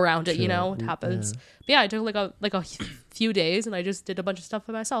go around it, you know, it happens. But yeah, I took like a few days, and I just did a bunch of stuff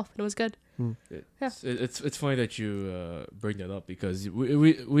for myself, and it was good. It's funny that you bring that up because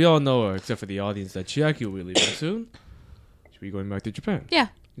we all know, except for the audience, that Chiaki will be leaving soon. She'll be going back to Japan. Yeah.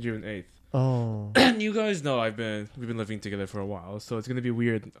 June 8th. Oh, You guys know we've been living together for a while, so it's gonna be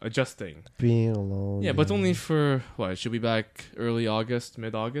weird adjusting. being alone. Yeah, but only for what? She'll be back early August,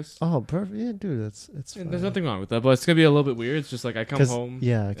 mid August. Oh, perfect. Yeah, dude, it's And fine. there's nothing wrong with that, but it's gonna be a little bit weird. It's just like I come home.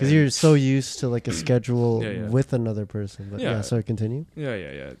 Yeah, because and- you're so used to like a schedule Yeah. with another person. But Yeah. yeah, sorry, continue.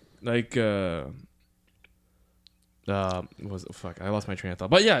 Yeah. Like fuck, I lost my train of thought.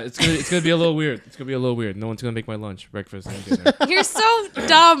 But yeah, it's gonna be a little weird. It's gonna be a little weird. No one's gonna make my lunch, breakfast, and dinner. You're so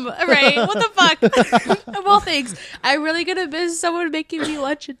dumb, right? What the fuck? Of all things, I'm really gonna miss someone making me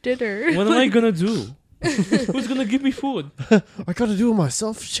lunch and dinner. What am I gonna do? Who's gonna give me food? I gotta do it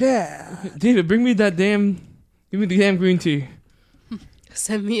myself. Yeah. David, give me the damn green tea.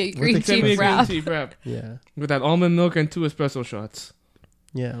 Send me a green Send me tea a green wrap. tea wrap Yeah. with that almond milk and 2 espresso shots.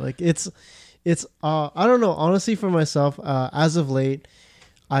 Yeah, like it's I don't know, honestly for myself, as of late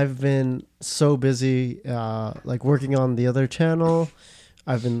I've been so busy like working on the other channel.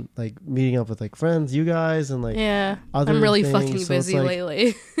 I've been like meeting up with like friends, you guys, and like Yeah, other I'm really things, fucking so it's busy like-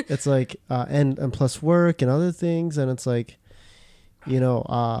 lately. it's like and plus work and other things, and it's like, you know,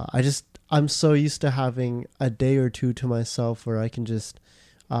 I'm so used to having a day or two to myself where I can just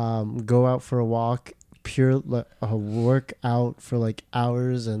go out for a walk, work out for like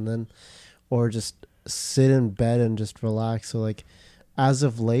hours, and then or just sit in bed and just relax. So like as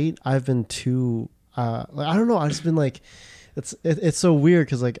of late I've been too like, I don't know, I've just been like it's so weird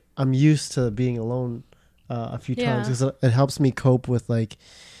because like I'm used to being alone a few times because it helps me cope with like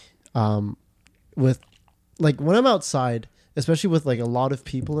with like when I'm outside, especially with like a lot of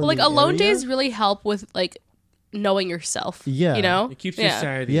people in Well, like the alone area. days really help with like knowing yourself. Yeah. You know? It keeps your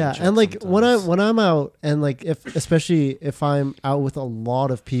sanity. Yeah, in check and like sometimes. when I'm out and like especially if I'm out with a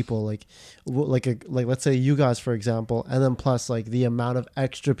lot of people, like like let's say you guys for example, and then plus like the amount of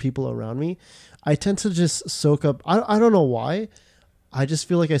extra people around me, I tend to just soak up. I don't know why, I just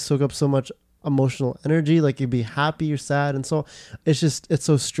feel like I soak up so much emotional energy. Like you'd be happy or sad, and so it's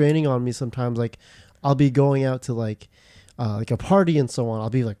so straining on me sometimes. Like I'll be going out to like a party and so on. I'll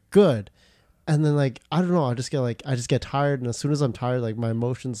be like good. And then like I don't know, I just get tired, and as soon as I'm tired, like my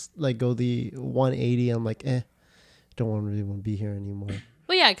emotions like go the 180. I'm like, don't really want to be here anymore.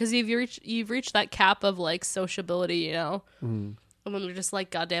 Well, yeah, because you've reached that cap of like sociability, you know. Mm. And then you're just like,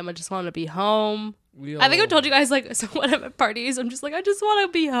 God damn, I just want to be home. We I think all- I've told you guys like, so when I'm at parties, I'm just like, I just want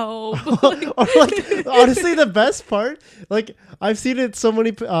to be home. Or like honestly, the best part, like I've seen it so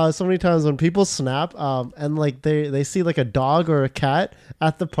many times when people snap, and like they see like a dog or a cat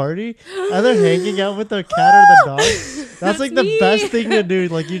at the party, and they're hanging out with their cat or the dog. That's like the me. best thing to do.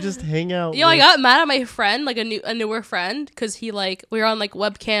 Like you just hang out. Yo, I with- got mad at my friend, like a newer friend, because he like we were on like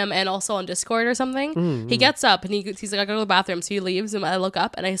webcam and also on Discord or something. He gets up and he's like, I gotta go to the bathroom, so he leaves, and I look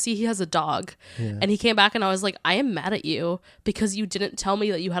up and I see he has a dog, and he came back and I was like, I am mad at you because you didn't tell me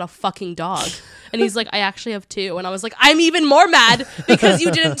that you had a fucking dog, and he's like, I actually have 2, and I was like, I'm even more mad because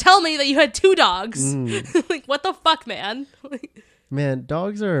you didn't tell me that you had 2 dogs. Like, what the fuck, man? Man,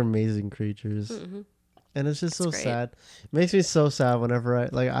 dogs are amazing creatures. And it's just so great. sad. It makes me so sad whenever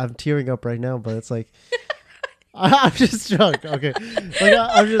I'm tearing up right now, but it's like I'm just drunk. Okay.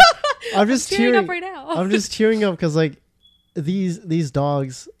 Like I'm just tearing tearing up right now. I'm just tearing up because like these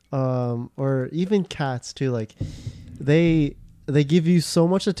dogs, or even cats too, like they give you so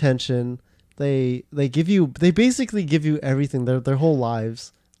much attention. They basically give you everything. Their whole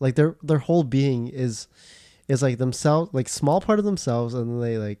lives, like their whole being is like themselves, like small part of themselves, and then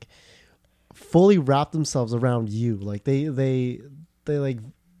they like fully wrap themselves around you. Like they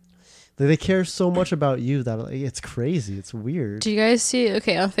care so much about you that like, it's crazy. It's weird. Do you guys see?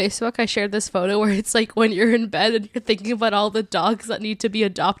 Okay, on Facebook, I shared this photo where it's like when you're in bed and you're thinking about all the dogs that need to be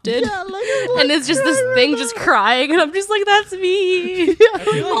adopted, and it's just this thing just crying, and I'm just like, that's me. I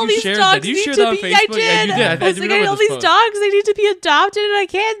feel like All you these shared dogs that. You need shared to that on be. Facebook. I did. Yeah, you did. I was like, remember all this these post. dogs, they need to be adopted, and I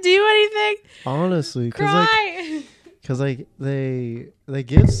can't do anything. Honestly, because Cry. they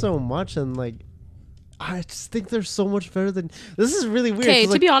give so much, and like I just think they're so much better than. This is really weird. Okay, 'cause,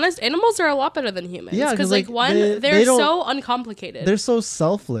 to like, be honest, animals are a lot better than humans. Yeah, 'cause, because like like, one, they they're don't- so uncomplicated. they're so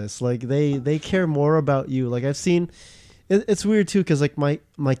selfless. Like they care more about you. Like I've seen, it's weird too because like my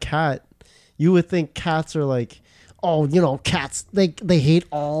cat, you would think cats are like, oh, you know, cats they hate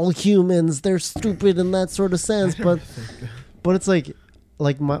all humans. They're stupid in that sort of sense. But it's like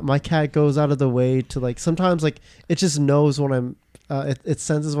like my cat goes out of the way to like sometimes like it just knows when I'm it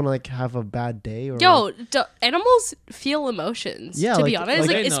senses when I like have a bad day or Yo, animals feel emotions. Yeah, to be like- honest, like-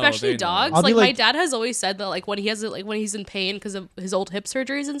 like They know, especially they know. dogs. I'll be Like my like- dad has always said that like when he has like when he's in pain because of his old hip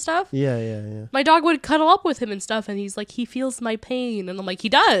surgeries and stuff. yeah. My dog would cuddle up with him and stuff, and he's like, he feels my pain, and I'm like, he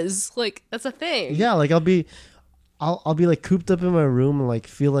does. Like that's a thing. Yeah, like I'll be like cooped up in my room and like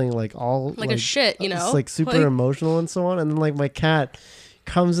feeling like all Like a shit, you know? it's like super Like- emotional and so on. And then like my cat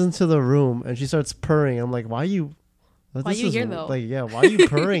comes into the room and she starts purring. I'm like, why are you? Why you here, though? Like, yeah, why are you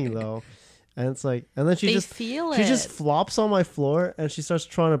purring though? And it's like, and then she They just feel she it. just flops on my floor and she starts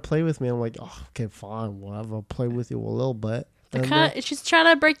trying to play with me. I'm like, oh, okay, fine, whatever. I'll play with you a little bit. And then- She's trying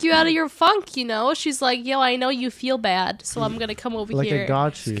to break you out of your funk, you know? She's like, yo, I know you feel bad, so I'm gonna come over like here. I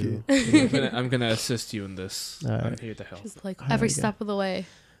got you. I'm gonna assist you in this. Alright. I'm here to help. She's like, Alright, every yeah. step of the way.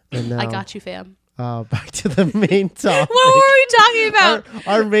 And now, I got you, fam. back to the main topic. What were we talking about?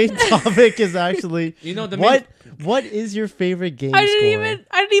 Our main topic is actually You know the what is your favorite game I score?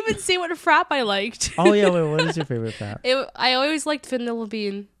 didn't even say what frap I liked. Oh yeah, wait. What is your favorite fat? I always liked vanilla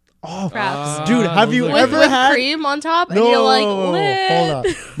bean Oh, fraps. dude, have you those are- with ever whipped had? cream on top, and No, you're like, lit. hold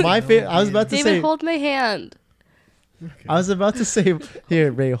up. My favorite. I was about to David, say. hold my hand. I was about to say.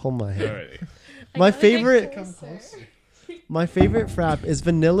 Here, Ray, hold my hand. Alrighty. My I gotta get favorite. closer. My favorite frap is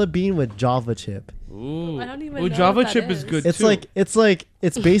vanilla bean with Java chip. Ooh. I don't even Ooh, know Java what that chip is is. good It's too.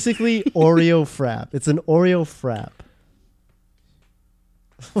 it's basically Oreo frap. It's an Oreo frap.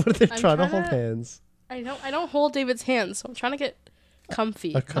 What are they I'm trying to trying hold to- hands? I don't hold David's hand, so I'm trying to get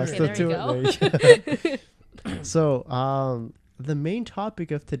comfy. Accustomed Okay, there to you it. go. There you go. So, the main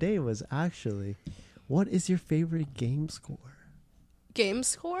topic of today was actually, what is your favorite game score? Game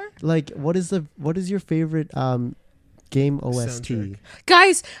score? Like, what is your favorite game OST? Soundtrack.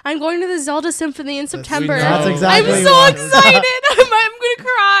 Guys, I'm going to the Zelda Symphony in September. know. That's exactly I'm what so I was- excited. I'm gonna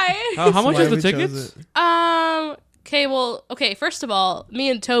cry. How much Why is the we chose tickets? it. Okay, first of all, me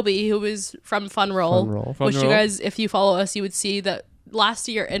and Toby, who is from Fun Roll, Fun Roll. Fun which you Roll. guys, if you follow us, you would see that last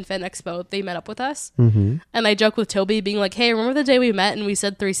year in Fan Expo, they met up with us. Mm-hmm. And I joke with Toby being like, hey, remember the day we met and we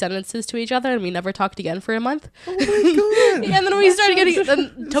said 3 sentences to each other and we never talked again for a month? Oh my god. And then we started getting.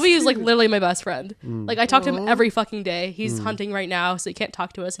 Then Toby is like literally my best friend. Mm. Like I talk to him Aw. every fucking day. He's hunting right now, so he can't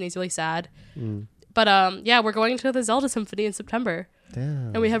talk to us, and he's really sad. Mm. But yeah, we're going to the Zelda Symphony in September,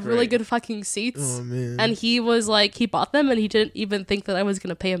 Damn. and we have really great. good fucking seats. Oh man. And he was like, he bought them, and he didn't even think that I was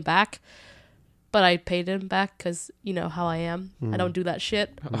gonna pay him back. But I paid him back because you know how I am. I don't do that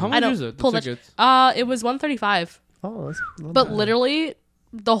shit. How I much don't is it? pull The that- tickets? It was $135. Oh, that's not But bad. literally,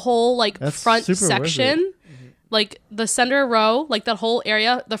 the whole like That's front super worth it. section, like the center row, like that whole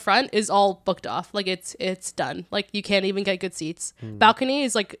area, the front is all booked off. Like it's done. Like you can't even get good seats. Balcony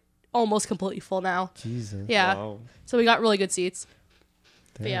is like almost completely full now. Jesus. Yeah, Wow. so we got really good seats.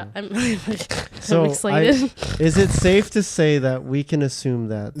 But yeah, Damn. I'm, So, I'm excited. Is it safe to say that we can assume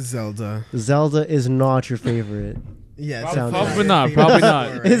that Zelda. Zelda is not your favorite? Yeah, Prob- sounds probably like not, favorite probably score,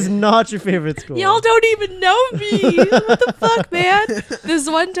 not. right? Is not your favorite score? Y'all don't even know me. What the fuck, man? This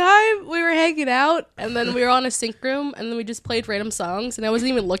one time we were hanging out and then we were on a sync room and then we just played random songs and I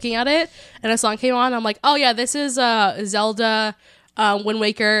wasn't even looking at it and a song came on. I'm like, oh yeah, this is Zelda Wind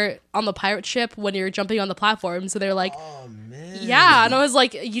Waker on the pirate ship when you're jumping on the platform. So they're like, Oh man. yeah. And I was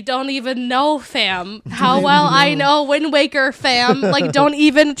like, you don't even know, fam. How well I know Wind Waker, fam. Like, don't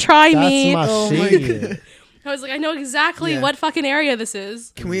even try That's me. my Oh my shit. I was like, I know exactly Yeah. what fucking area this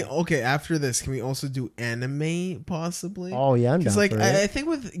is. Can we after this? Can we also do anime possibly? Oh yeah, I'm Because down like for I it. think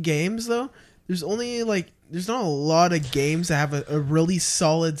with games though, there's only like there's not a lot of games that have a really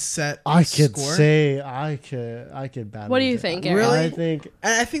solid set. I could score. say I could battle. What do you with think, it. Aaron? Really? I think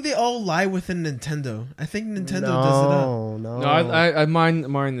And I think they all lie within Nintendo. I think Nintendo does it up. no. No, I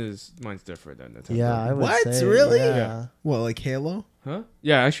mine's different than Nintendo. Yeah, I would What? say Really? Yeah. What, like Halo? Huh?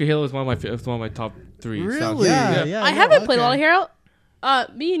 Yeah, actually, Halo is one of my top 3. Really? Yeah, Yeah. yeah. I no, haven't played a okay. lot of Hero.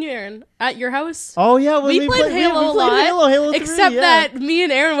 Me and you, Aaron, at your house. Oh yeah, when we played Halo a lot, Halo 3, except yeah. that me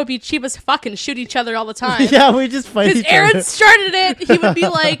and Aaron would be cheap as fuck and shoot each other all the time. yeah, we just fight Because each Aaron other. started it, he would be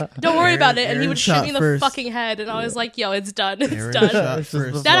like, "Don't worry about it," and he Aaron would shoot shot me in the first. fucking head, and I was like, "Yo, it's done, it's Aaron done." shot It's just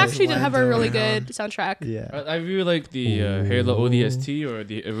first. That like actually did have a Lando really around. good soundtrack. Yeah. I really like the Halo Ooh. ODST or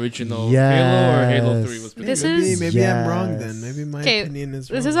the original Yes. Halo or Halo 3 was pretty This good. is- Maybe I'm wrong Yes. then. Maybe my Okay, opinion is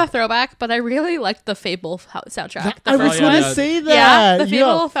wrong. This is a throwback, but I really liked the Fable soundtrack. The I was first yeah, gonna one. yeah. say that. Yeah, the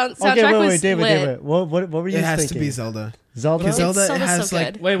Yo. Fable soundtrack Okay, wait, was David, lit. David. What were you it has thinking? to be Zelda. Zelda. Because Zelda Zelda's has so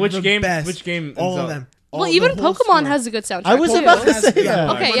like good. Wait, which the game? best. Which game? All Zelda? of them. Well, All- even the whole Pokemon score. has a good soundtrack. I was too. about to Has- say yeah, that.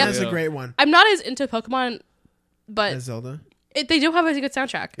 Okay, Pokemon yeah. has a great one. I'm not as into Pokemon, but As Zelda. They do have a good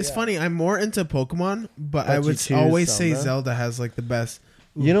soundtrack. It's funny. I'm more into Pokemon, but But I you would choose always say Zelda? Zelda has like the best.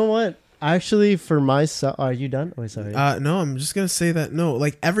 You know what? Actually, for myself, are you done? Oh, sorry. No, I'm just gonna say that no,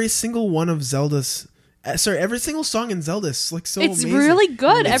 like every single one of Zelda's, every single song in Zelda is like so. It's amazing. really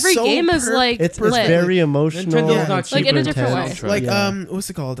good. It's Every so game is like it's lit. very emotional. Nintendo's Yeah. not Like, super in a different way. intense. Like Yeah. what's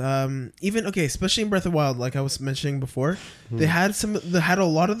it called? Even okay, especially in Breath of the Wild, like I was mentioning before, they had a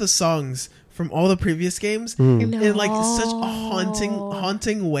lot of the songs from all the previous games in like such a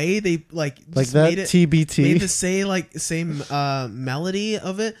haunting way. They like just like that made it TBT. made the same melody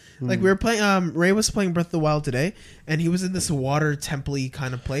of it. Like we were playing Ray was playing Breath of the Wild today, and he was in this water temple-y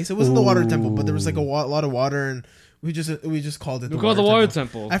kind of place. It wasn't the water temple, but there was like a lot of water, and we just called it We call it the water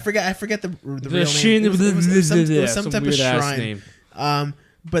temple. I forget the real The name. Shin- It was some some type of weird-ass shrine. name.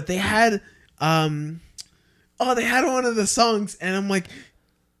 But they had they had one of the songs, and I'm like,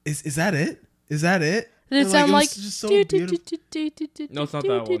 is that it? Is that it? Did it And, sound like? was just so beautiful. No, it's not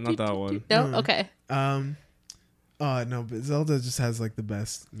that one. Not that one. No, okay. No, but Zelda just has like the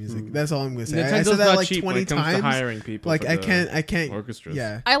best music. That's all I'm gonna say. I Nintendo's said that not like cheap 20 when it comes times. to hiring people. Like for I the can't. orchestras.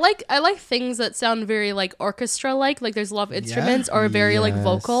 Yeah. I like things that sound very like orchestra like there's a lot of instruments or very like Yes.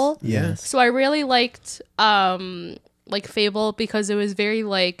 vocal. Yes. So I really liked like Fable because it was very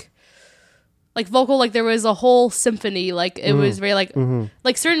like vocal, like there was a whole symphony, like it was very like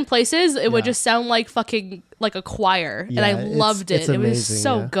like certain places it would Yeah. just sound like fucking like a choir, and Yeah, I it's- loved it. it's It was amazing,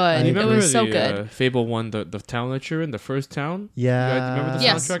 so yeah. good. I And you It remember was so the, good. Fable 1, the town that you're in, the first town? Yeah. You guys remember the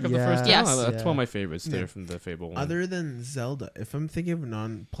Yes. soundtrack of the first town? Yes. That's Yeah. one of my favorites there Yeah. from the Fable 1. Other than Zelda, if I'm thinking of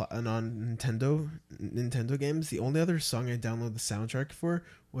non Nintendo games, the only other song I downloaded the soundtrack for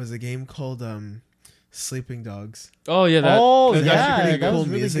was a game called Sleeping Dogs. Oh, yeah. there's yeah, actually pretty that cool was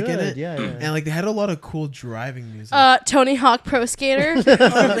really music in good. it. Yeah, yeah. And like they had a lot of cool driving music. Tony Hawk Pro Skater.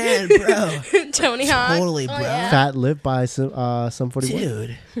 Oh man, bro. Tony Hawk. Totally, bro. Fat Lip by some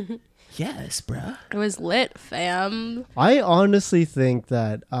 41. Dude. Yes, bro. It was lit, fam. I honestly think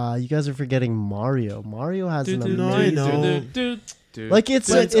that you guys are forgetting Mario. Mario has an No, I amazing. know. Like it's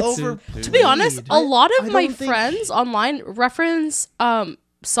But it's it's over. To be honest, a lot I of my don't think- friends online reference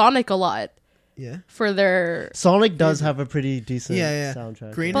Sonic a lot Yeah. for their. Sonic does have a pretty decent Yeah.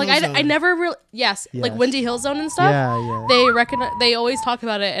 soundtrack. Green But like Hill I Zone. never really like Yes. Windy Hill Zone and stuff. Yeah, yeah. They always talk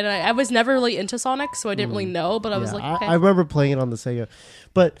about it, and I was never really into Sonic, so I didn't really know. But I was Yeah, like, okay. I remember playing it on the Sega,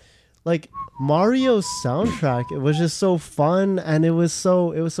 but like Mario's soundtrack, it was just so fun and it was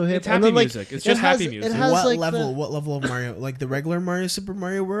so hip. It's and happy then, like, music. It's it just has- happy it music. has, What like, level? the- What level of Mario? Like the regular Mario, Super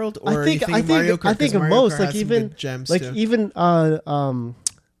Mario World, or I think you think Mario Kart? I think 'Cause of Mario most Kart like has some even good gems like too. even Mario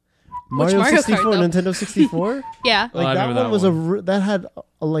Mario Kart, 64, though? Nintendo 64. yeah. Oh, I Like that remember one was that had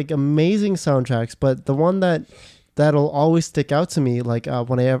like amazing soundtracks, but the one that'll always stick out to me, like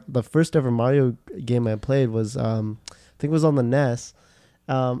when the first ever Mario game I played was I think it was on the NES,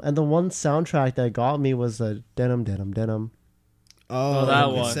 and the one soundtrack that got me was the Denim Denim Denim. Oh, that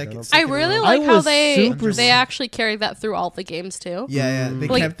the one. second I one. really I like how was they super they s- actually carried that through all the games too. Yeah, yeah. They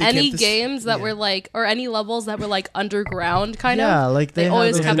Like kept, they any kept this- games that yeah. were like, or any levels that were like underground, kind Yeah, of. like They had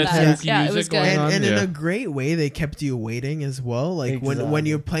always those kept that that. intense- spooky Yeah, it was music good. going on. And in Yeah. a great way, they kept you waiting as well. Like when Exactly.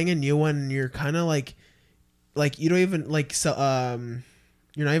 you're playing a new one, you're kind of like you don't even like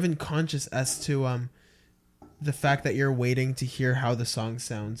you're not even conscious as to the fact that you're waiting to hear how the song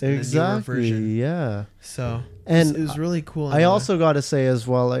sounds in a newer Exactly. version. Yeah. So And it was really cool. I also got to say as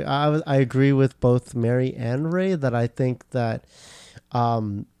well, like I agree with both Mary and Ray that I think that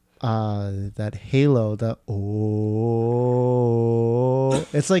that Halo,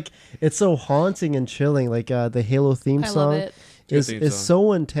 it's so haunting and chilling. Like the Halo theme I love song it. Good is theme is song.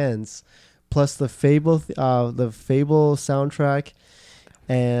 so intense. Plus the Fable soundtrack,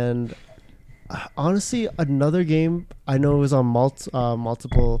 and honestly, another game I know it was on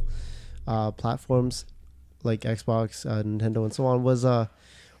multiple platforms like Xbox, Nintendo, and so on was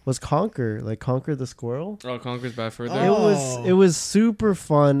Conquer, like Conquer the Squirrel. Oh, Conquer's Bad Fur Day. Oh. It was super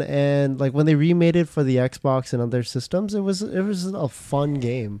fun, and like when they remade it for the Xbox and other systems, it was a fun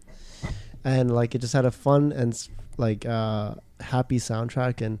game, and like it just had a fun and like happy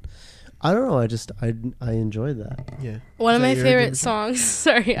soundtrack, and I don't know, I enjoyed that. yeah. One of Is that my your favorite game? songs.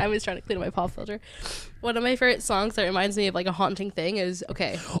 Sorry, I was trying to clean up my pop filter. One of my favorite songs that reminds me of like a haunting thing is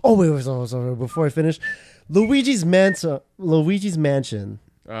okay. Oh wait, sorry, before I finish, Luigi's Mansion.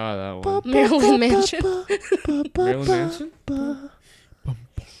 Ah, that one. Marilyn Mansion. Marilyn Manson?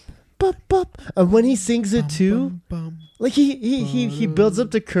 And when he sings it too, Bum, bum. like he builds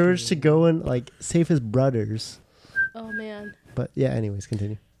up the courage to go and like save his brothers. Oh man. But yeah, anyways,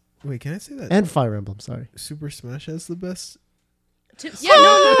 continue. Wait, can I say that And Fire Emblem, sorry. Super Smash has the best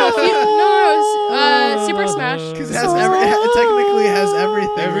Super Smash. Because it technically has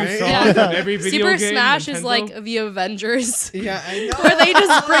everything, Every right? song Yeah. from every video Super game. Smash is Nintendo. like the Avengers. Yeah, I know. Where they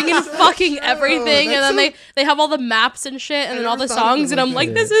just bring in fucking true. everything, and That's then they have all the maps and shit, and then all never the thought of it songs, and like I'm like,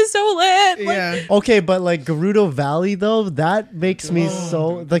 that. this is so lit. Like, Yeah. Okay, but like Gerudo Valley though, that makes me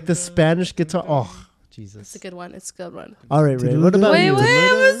so like the Spanish guitar. Oh, Jesus. it's a good one. It's a good one. All right, Ray. What about Wait, you? wait,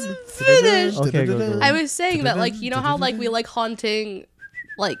 I wasn't finished. Okay, go. I was saying that, like, you know how like we like haunting,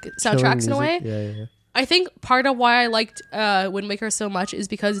 like soundtracks in a way. Yeah. I think part of why I liked Wind Waker so much is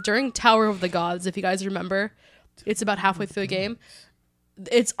because during Tower of the Gods, if you guys remember, it's about halfway through the game.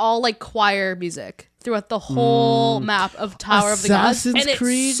 It's all like choir music throughout the whole map of Tower of the Gods, Assassin's and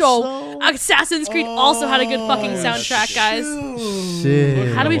Creed, it's so though? Assassin's Creed also had a good fucking soundtrack, guys.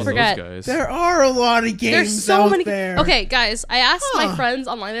 Shit. How do we One of those forget? guys. There are a lot of games There's so out many. there. Okay, guys, I asked my friends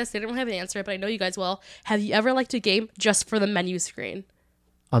online this. They didn't have an answer, but I know you guys will. Have you ever liked a game just for the menu screen?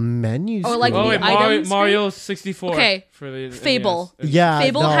 A menu. Or, like, Oh the wait, item Mario 64. Okay, For the Fable. NES. Yeah.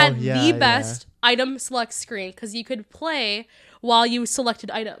 Fable no, had yeah, the yeah. best item select screen because you could play while you selected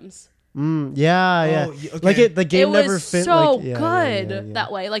items. Yeah. Oh, okay. Like the game It never was fit. so like, yeah, good yeah, yeah.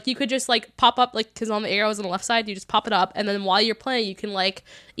 that way. Like you could just like pop up like because on the arrows on the left side, you just pop it up, and then while you're playing, you can like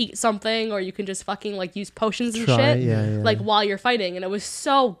eat something or you can just fucking like use potions and Try, shit. yeah. Like while you're fighting, and it was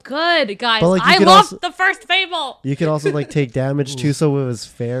so good, guys. But, like, you I could loved also- the first Fable. You could also like take damage too, so it was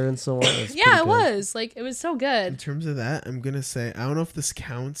fair and so on. Yeah, it was like it was so In good. terms of that, I'm gonna say I don't know if this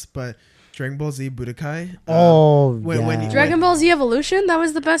counts, but Dragon Ball Z Budokai. Oh, when you- Dragon Ball Z Evolution, that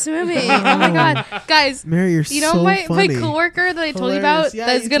was the best movie. Oh my god, guys. Mary, you're You know so my funny. coworker that I told you Hilarious. about. Yeah,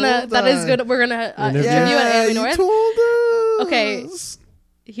 that's you gonna. told That is us. good. We're gonna Interview. interview at Yeah, Anime you North. told us. Okay.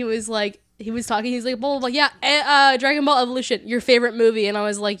 He was like, he was talking. He's like, blah, blah, blah. Yeah, Dragon Ball Evolution, your favorite movie, and I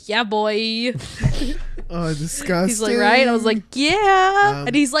was like, yeah, boy. Oh, disgusting. He's like, right? I was like, yeah. Um,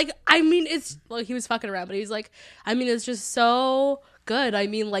 And he's like, I mean, it's well, he was fucking around, but he's like, I mean, it's just so good. I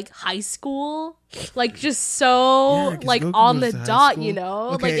mean, like high school, like just so Yeah, 'cause like Goku on the goes to high dot, school. you know?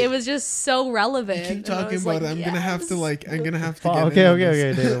 Like Okay. it was just so relevant. You keep And I talking was about like, it. I'm gonna have to yes. like. I'm gonna have to. Oh, get okay, in on okay,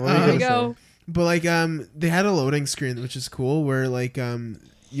 this. okay, David. What are There you you gonna go. say? But like they had a loading screen which is cool where like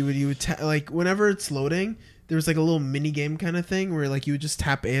you would like whenever it's loading there was like a little mini game kind of thing where like you would just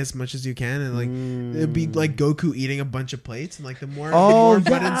tap A as much as you can and like it'd be like Goku eating a bunch of plates and like the more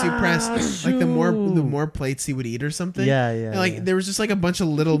buttons you press like the more plates he would eat or something. Yeah. And, like there was just like a bunch of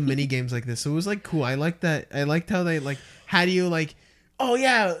little mini games like this. So it was like cool. I liked that. I liked how they like how do you like oh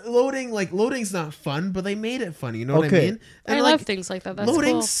yeah, loading's not fun, but they made it fun, you know what I Okay. mean? And I like love things like that. That's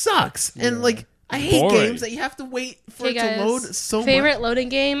loading cool. sucks. And Yeah. like I hate Boring. games that you have to wait for Okay, it to guys. load so Favorite much. loading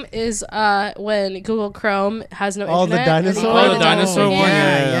game is when Google Chrome has no Oh, the internet. and you dinosaur? play Oh, the dinosaur game. one,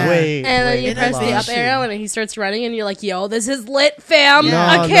 yeah. Wait. And then you wait, press the up innovation. arrow and he starts running and you're like, yo, this is lit, fam.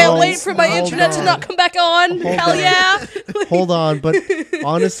 Yeah. I can't No, wait for my hold internet to on. not come back on. Hold Hell on. yeah. Hold on, but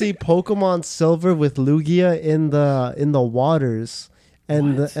honestly, Pokemon Silver with Lugia in the waters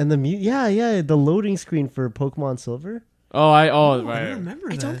and the loading screen for Pokemon Silver. I right. don't remember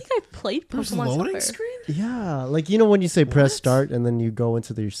I that. don't think I played There was Pokemon loading Silver. screen? Yeah, like you know when you say press What? start and then you go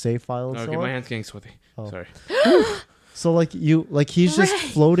into your save file and Okay, so my on. hand's getting sweaty. Oh. Sorry. So like he's just Right.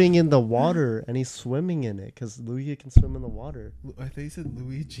 floating in the water and he's swimming in it because Lugia can swim in the water. I thought you said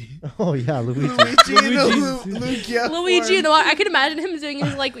Luigi. Oh yeah, Luigi. Luigi and the Luigi's- Lugia Luigi, form. you know what? I could imagine him doing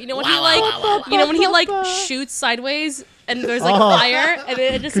his like, you know when he like, you know when he like shoots sideways and there's like Oh. fire, and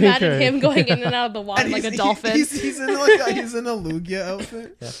I just Green imagine curry. him going in and out of the water And like a he's- dolphin. He's in a Lugia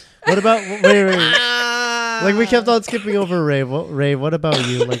outfit. What about wait? Ah. Like we kept on skipping over Ray. Ray, what about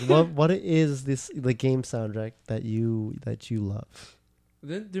you? Like what is this the game soundtrack that you love?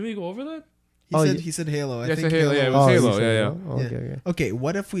 Did we go over that? He said Halo. I Yeah, think so Halo, yeah, it Halo. was you Halo, said yeah. Halo? Oh, okay, okay. Okay,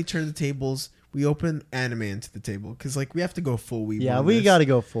 what if we turn the tables? We open anime into the table because like we have to go full weeb. Yeah, on we this. got to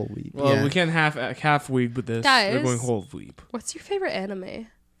go full weeb. Well, Yeah. we can't half weeb with this. Guys. We're going whole weeb. What's your favorite anime?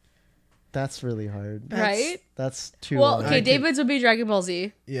 That's really hard. That's- Right? That's too Well, hard. okay, I could- David's would be Dragon Ball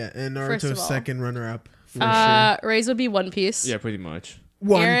Z. Yeah, and First of Naruto's all. second runner-up for Ray's would be One Piece. Yeah, pretty much. sure.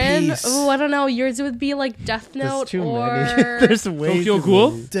 One Aaron, Piece. oh, I don't know. Yours would be like Death There's Note too or many. There's way Tokyo too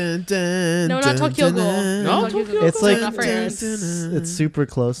Ghoul? many. Dun, dun, no, not dun, Tokyo dun, Ghoul. dun. No? Tokyo It's Ghoul It's is like- enough for Aaron. It's super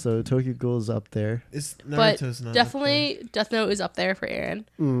close though. Tokyo Ghoul's up there. It's But Naruto's not. definitely Death Note is up there for Aaron.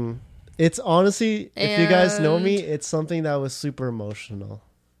 Mm. It's honestly, if you guys know me, And- it's something that was super emotional.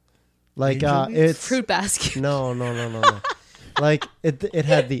 Like Angel Beats? it's Fruit Basket. no. Like it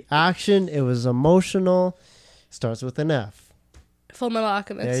had the action. It was emotional. Starts with an F. Full Metal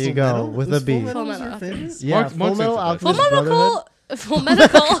Alchemist. There you Full go, Metal? with Was a B. Full Metal Full was Metal your favorite? Alchemist. Yeah, Mark- Full Mark's Metal into that. Full Alchemist Brotherhood. Medical. Full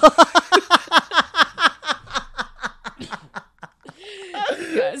Medical.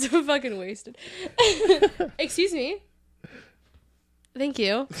 wasted. Excuse me. Thank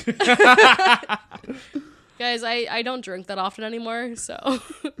you. Guys, I don't drink that often anymore, so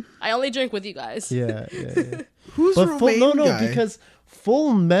I only drink with you guys. Yeah. Who's But Romaine guy? because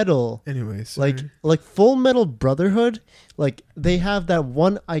Full Metal, Anyways, like Full Metal Brotherhood, like they have that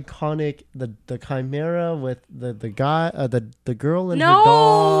one iconic the Chimera with the guy, the girl and her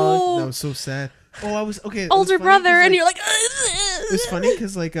dog. that was so sad. Oh, I was okay. Older brother, and you're like, It's funny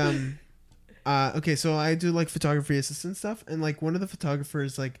because like okay, so I do like photography assistant stuff, and like one of the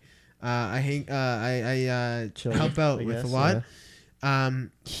photographers like I Chill, help out I with a guess, lot.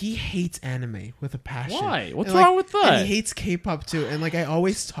 He hates anime with a passion. Why? What's And, like, wrong with that? And he hates K-pop too, and like I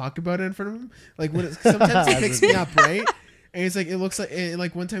always talk about it in front of him. Like when sometimes he picks me up, right? And he's like, it looks like, and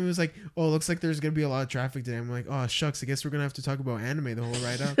like one time he was like, oh, it looks like there's gonna be a lot of traffic today. I'm like, oh shucks, I guess we're gonna have to talk about anime the whole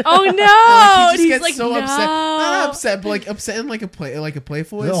ride up. oh no! And, like, he He's just gets like, so no. upset, not upset, but like upset in like a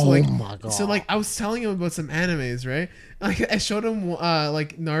playful way. So, Oh like, my God. so like I was telling him about some animes, right? Like I showed him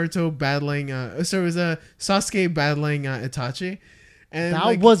like Naruto battling, so it was Sasuke battling Itachi, and That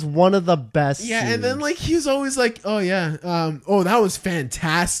like, was one of the best. yeah, and then scenes. like he's always like, oh yeah, oh that was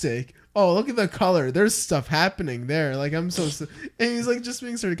fantastic. Oh, look at the color. There's stuff happening there. Like and he's like just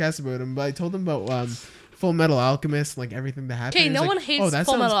being sarcastic about him. But I told him about Full Metal Alchemist, like everything that happened. Okay, He was no like, one hates "Oh, that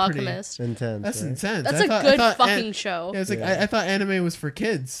Full Metal sounds pretty- Alchemist. intense. That's right? intense. That's I a thought- good I thought fucking show. Yeah, it's like Yeah. I thought anime was for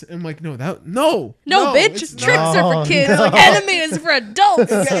kids. And I'm like, no, no, No, bitch, it's tricks not. are No, for kids. no. Like anime is for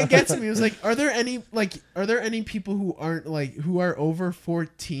adults. It gets me. It was like, are there any people who aren't like who are over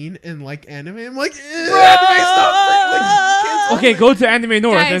 14 and like anime? I'm like, anime's not for like kids. Okay, go to Anime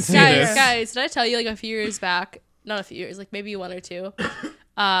North and guys, see guys, this. guys! Did I tell you like a few years back? Not a few years, like maybe one or two.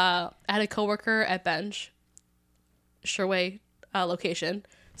 I had a coworker at Bench, Sherway location.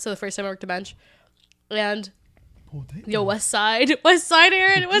 So the first time I worked at Bench, and Oh, damn. yo, West Side,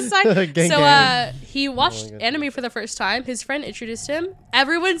 Aaron, West Side. Gang, So gang. he watched God. anime for the first time. His friend introduced him.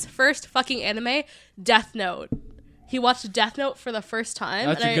 Everyone's first fucking anime, Death Note. He watched Death Note for the first time.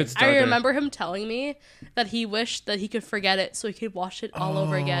 That's and a good I starter. remember him telling me that he wished that he could forget it so he could watch it all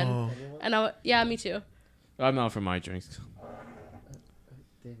over again. Oh. And yeah, me too. I'm out for my drinks.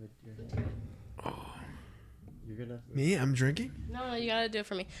 David, you're gonna. Me? I'm drinking. No, you gotta do it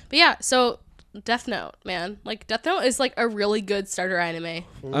for me. But yeah, so Death Note, man, like Death Note is like a really good starter anime.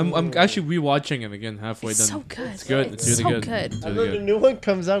 I'm actually rewatching it again halfway It's done. so good. It's good. It's It's really so good. good. It's I know really the good. new one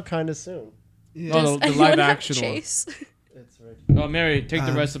comes out kind of soon. Yeah. Oh, Does the anyone live have action one. Chase? It's right. Oh, Mary, take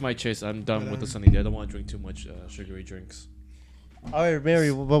the Um, rest of my chase. I'm done but, with the sunny day. I don't want to drink too much sugary drinks. All right,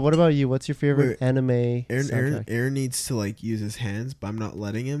 Mary. But what about you? What's your favorite Wait, anime? Aaron, soundtrack? Aaron needs to like use his hands, but I'm not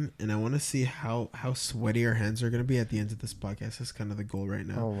letting him. And I want to see how sweaty our hands are gonna be at the end of this podcast. That's kind of the goal right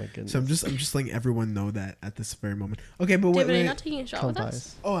now. Oh my goodness. So I'm just letting everyone know that at this very moment. Okay, but David, are you wait. not taking a shot with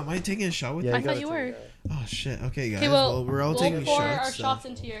us? Compies. Oh, am I taking a shot with Yeah, I you? thought gotta you take were. it. Oh shit. Okay, guys. Okay, Well, we're all we'll taking pour shots. our so- shots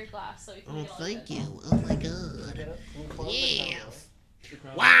into your glass so you can Oh, get all thank of you. it. Oh my god. Yeah.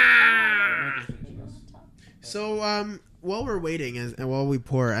 Wow. So while we're waiting and while we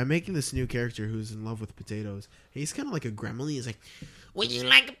pour, I'm making this new character who's in love with potatoes. He's kind of like a gremlin. He's like, "Would you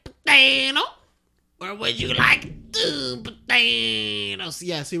like a potato, or would you like 2 potatoes?"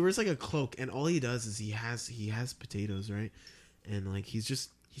 Yeah. So he wears like a cloak, and all he does is he has potatoes, right? And like he's just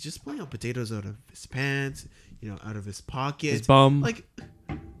pulling out potatoes out of his pants, out of his pocket. His bum. Like,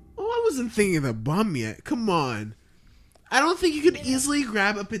 I wasn't thinking of the bum yet. Come on. I don't think you could easily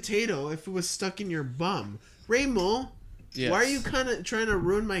grab a potato if it was stuck in your bum. Raymond, Yes. why are you kind of trying to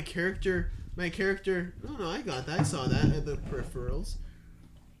ruin my character? No, I got that. I saw that at the peripherals.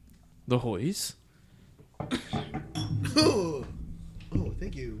 The Hoys. Oh,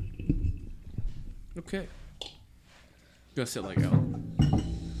 thank you. Okay. Gonna sit like L.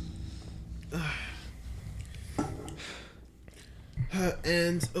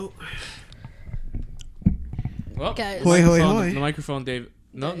 And Well, Guys. the Hoi, hoi, microphone- hoi. The microphone, Dave.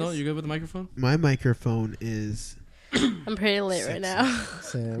 No, Guys. you good with the microphone? my microphone is. I'm pretty late right now.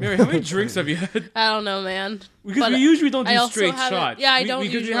 Sam. Mary, how many drinks have you had? I don't know, man. Because But we usually don't I do also straight haven't- shots. yeah, I we, don't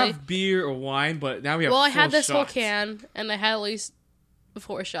because usually. we have beer or wine, but now we have Well, I full had this whole shots. can, and I had at least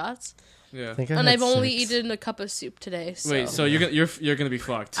 4 shots, Yeah. I think I and had I've only 6. eaten a cup of soup today. So. Wait, so you're gonna be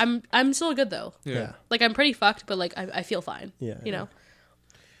fucked. I'm still good though. Yeah. Like I'm pretty fucked, but like I feel fine. Yeah. You know.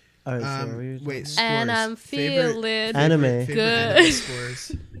 All right. So Wait, scores. And I'm Favorite- feeling Anime. favorite Good. anime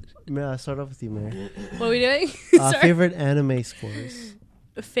scores. May I start off with you, Mary? What are we doing? Sorry. Favorite anime scores.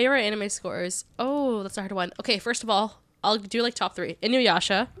 Favorite anime scores. Oh, that's a hard one. Okay, first of all, I'll do like top 3.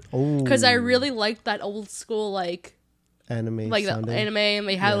 Inuyasha, Oh. because I really liked that old school like anime the sounding. anime, and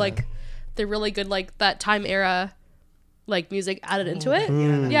they had Yeah. like the really good like that time era like music added into it.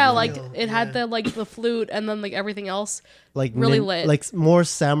 Mm. Yeah, like it had the like the flute and then like everything else. Like really lit. like more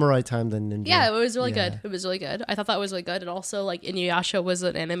samurai time than ninja. Yeah, it was really Yeah. good. It was really good. I thought that was really good. And also like Inuyasha was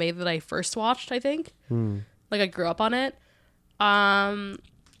an anime that I first watched, I think. Like I grew up on it.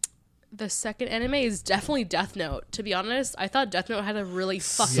 The second anime is definitely Death Note, to be honest. I thought Death Note had a really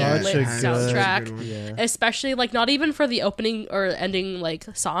fucking Such lit a good- soundtrack. Yeah. Especially like not even for the opening or ending like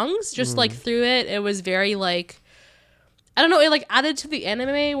songs, just like through it was very like I don't know, it like added to the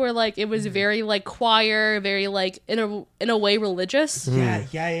anime where like it was very like choir, very like in a way religious. Yeah.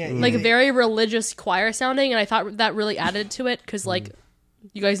 Like very religious choir sounding, and I thought that really added to it because like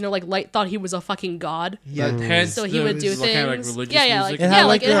you guys know like Light thought he was a fucking god. Yeah. Hence So he the- would do what kind of, like, things. religious Yeah, music? like It had,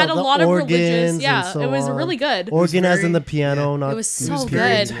 like like, it had a the lot of organs religious. and Yeah, so it was on. really good. Organ as in the very- piano, not It was so It was good.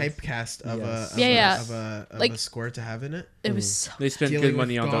 very typecast of Yes. a Yeah. of Like- a score to have in it. It was so They spent Dealing good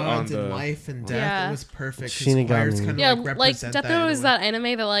money with on gods and the. life and death. Yeah. It was perfect. 'cause Shinigami. choirs kinda, yeah, like, like represent Death that in Note a is way. that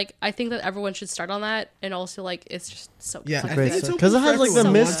anime that like I think that everyone should start on that, and also like it's just so Yeah, fucking I Great think good. it's stuff. open 'Cause it for has, like, the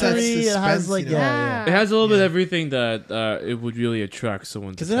everyone. Wants that mystery, it has, suspense, like, you know? yeah. It has a little bit Yeah. of everything that it would really attract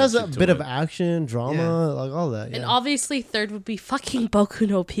someone. because it has a attention to bit of it. action, drama, Yeah. like all that. And Yeah. obviously, third would be fucking Boku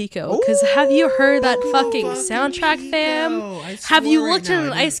no Pico. Because have you heard that fucking soundtrack, fam? Have you looked at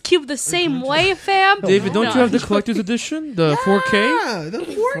an Ice Cube the same way, fam? David, don't No. you have the collector's edition, the 4K? Yeah, the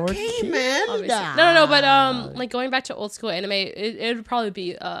 4K, 4K? man. Obviously. No, but like going back to old school anime, it would probably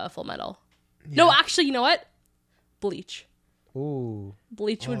be Full Metal. No, actually, you know what? Bleach. Ooh.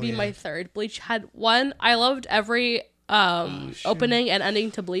 Bleach would Oh, be yeah. my third. Bleach had one. I loved every opening and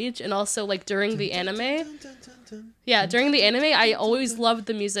ending to Bleach, and also like during the anime. Yeah, during the anime, I always loved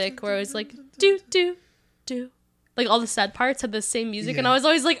the music where it was like do do do, like all the sad parts had the same music, and Yeah. I was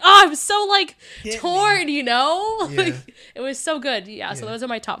always like, oh, I'm so like Hit me. torn, you know? Yeah. Like it was so good. Yeah, so Yeah. those are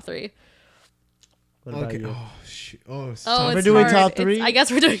my top three. What about Okay. you? Oh shoot. Oh, Oh, stop. We're it's doing hard. top It's- three? I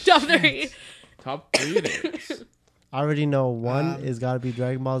guess we're doing top three. Top 3 it is. I already know one Um, is got to be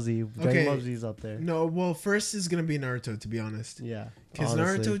Dragon Ball Z. Dragon okay. Ball Z's up there. No, well, first is gonna be Naruto, to be honest, Yeah. because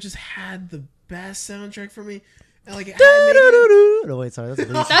honestly. Naruto just had the best soundtrack for me, and like it had maybe, No, wait, sorry. That's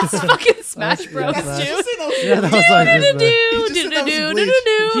Bleach. That's fucking Smash Bros. Smash. too. Just say those Yeah, that was like just the- just said that was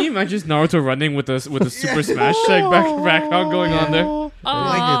Bleach. Can you imagine Naruto running with a Super Smash like background going on there?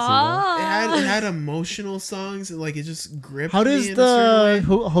 It had emotional songs, and like it just gripped How me does in a the certain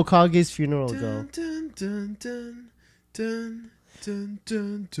way. Hokage's funeral go? Dun, dun, dun, dun, dun,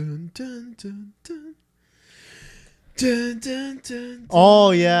 dun, dun, dun, dun, dun. Dun, dun, dun,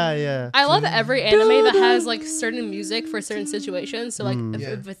 Oh yeah, yeah. I love every anime that has like certain music for certain situations. So like Yeah.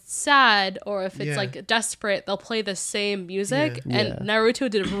 if it's sad or if it's Yeah. like desperate, they'll play the same music. Yeah. And Yeah. Naruto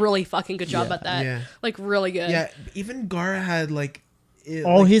did a really fucking good job Yeah. at that. Yeah. Like really good. Yeah, even Gara had like.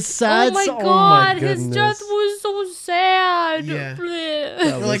 Oh, like, his sad. Oh my so- god, his goodness. death was so sad. Yeah. Bleh.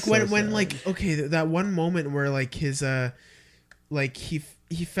 That was like when so when sad. like okay that one moment where like his like he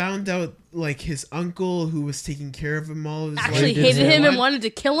found out like his uncle who was taking care of him all his Actually life hated him and wa- wanted to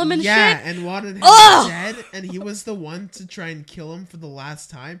kill him and yeah, shit. and wanted him Ugh! dead, and he was the one to try and kill him for the last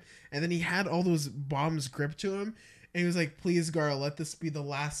time. And then he had all those bombs gripped to him, and he was like, "Please, Gar, let this be the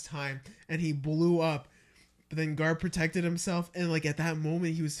last time." And he blew up. But then Gar protected himself, and like at that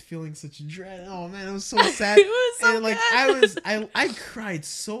moment, he was feeling such dread. Oh man, it was so sad. It was so and like good. I cried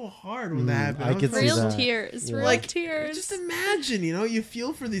so hard when that happened. I was could see like- Real that. tears. Yeah. Real like tears. just imagine, you know, you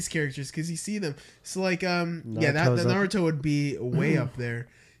feel for these characters because you see them. So like yeah, that Naruto's the up. Naruto would be way up there.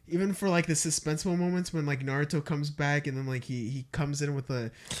 Even for like the suspenseful moments when like Naruto comes back and then like he comes in with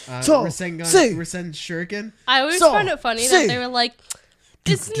a So, Rasengan say- Shuriken. I always So, found it funny see. that they were like,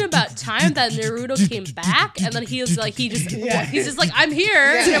 isn't it about time that Naruto came back? And then he was like, he's just like, I'm here.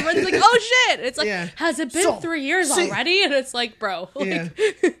 And Yeah. everyone's like, oh shit. It's like, Yeah. has it been So, 3 years see. already? And it's like, bro. Like, Yeah,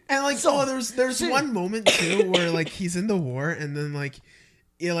 and like there's one moment too where like he's in the war and then like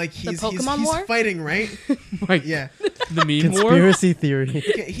yeah like he's Pokemon war? fighting, right? Like Yeah. the meme war. Conspiracy theory.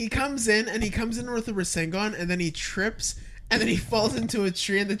 Okay, he comes in with a Rasengan and then he trips and then he falls into a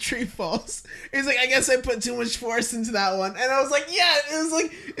tree and the tree falls. He's like, I guess I put too much force into that one. And I was like, yeah, it was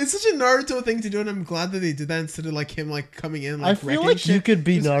like, it's such a Naruto thing to do, and I'm glad that they did that instead of like him like coming in like I feel wrecking like shit. you could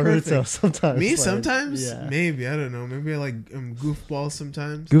be It was Naruto perfect. sometimes. Me like, sometimes? yeah. Maybe, I don't know. Maybe I like goofball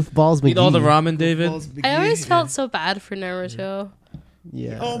sometimes. Goofballs. Eat all the McGee. ramen, David. Goofballs, I always Biggie, felt so bad for Naruto.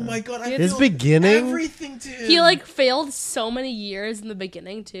 Yeah. Oh my god, I His feel beginning. everything to him. He like failed so many years in the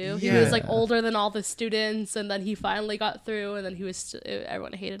beginning too. He was like Yeah. older than all the students, and then he finally got through, and then he was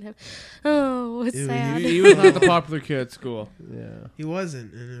everyone hated him. Oh, it's Ew, sad. He was not the popular kid at school. Yeah. He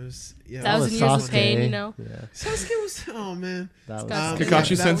wasn't, and it was That was in Years of Pain, you Sasuke. know? Yeah. Sasuke was oh man. That was Got Kakashi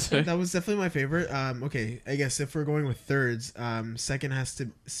that Sensei. Was, that was definitely my favorite. Okay, I guess if we're going with thirds, second has to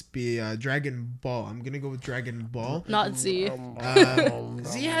be Dragon Ball. I'm gonna go with Dragon Ball. Not Z.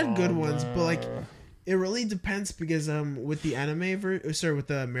 Z had good ones, but like it really depends because with the with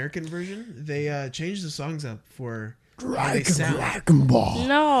the American version, they changed the songs up for how they sound. Dragon Ball.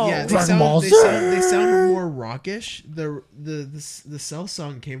 No. Yeah, they Dragon Ball sound, they Z. sound more rockish. The Cell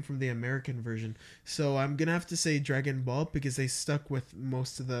song came from the American version, so I'm gonna have to say Dragon Ball because they stuck with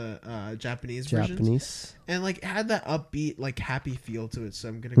most of the Japanese versions Japanese. and like had that upbeat, like happy feel to it. So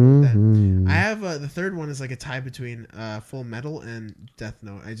I'm gonna go with that. Mhm. I have the third one is like a tie between Full Metal and Death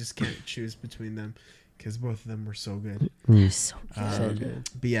Note. I just can't choose between them because both of them were so good. So good. So good.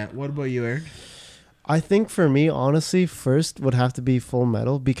 But yeah, what about you, Eric? I think for me, honestly, first would have to be Full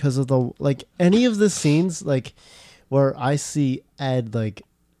Metal because of the like any of the scenes like where I see Ed like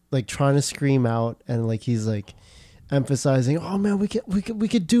trying to scream out and like he's like emphasizing, oh man, we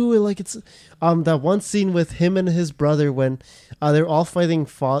could do it. Like it's that one scene with him and his brother when they're all fighting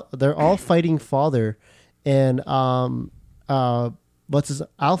father, and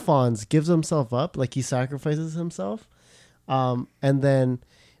Alphonse gives himself up, like he sacrifices himself, and then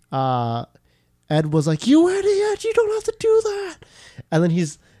Ed was like, "You idiot! You don't have to do that." And then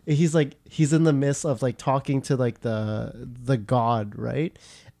he's in the midst of like talking to like the god, right?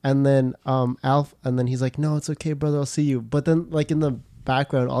 And then and then he's like, "No, it's okay, brother. I'll see you." But then like in the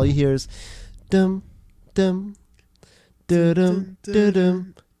background, all you hear is dum dum dum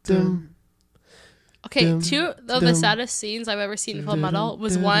dum dum. Okay, Dum, two of the dum, saddest scenes I've ever seen in Full dum, Metal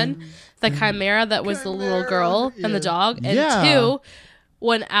was dum, one, the Chimera that was the little girl and the dog, and Yeah. two,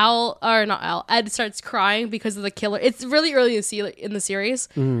 when Ed starts crying because of the killer. It's really early in the series.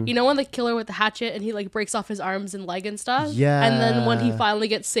 Mm. You know when the killer with the hatchet and he like breaks off his arms and leg and stuff? Yeah. And then when he finally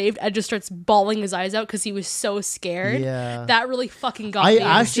gets saved, Ed just starts bawling his eyes out because he was so scared. Yeah. That really fucking got I me. in the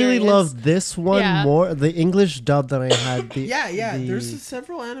actually series. loved this one Yeah. more. The English dub that I had. The, Yeah. the- There's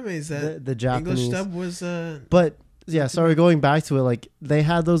several animes that the Japanese English dub was. But yeah, sorry, going back to it, like they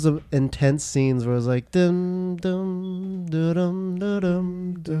had those intense scenes where it was like dum dum dum dum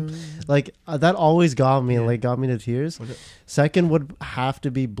dum dum. Like that always got me, like got me to tears. Okay. Second would have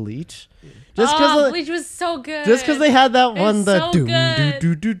to be Bleach, just because Bleach was so good. just because they had that one, It's the so do good.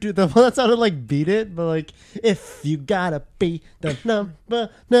 do do do, the one that sounded like Beat It, but like if you gotta be the number,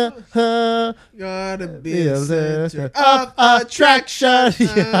 Gotta be Yeah, a the- center of of attraction.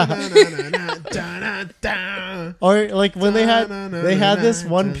 attraction. or like when they had this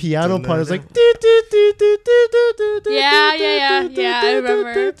one piano part, it was like do do do do do do do do. Yeah, do, yeah, do, do, yeah, do, I do,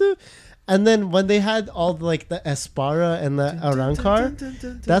 remember. do, do. And then when they had all like the Espara and the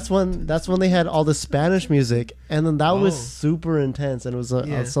Arankar, that's when they had all the Spanish music, and then that was Oh. super intense, and it was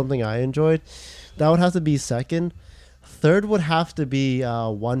Yeah. something I enjoyed. That would have to be second. Third would have to be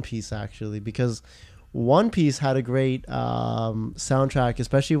One Piece, actually, because One Piece had a great soundtrack,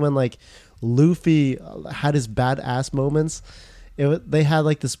 especially when like Luffy had his badass moments. They had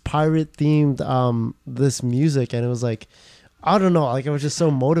like this pirate themed this music, and it was like, I don't know, like I was just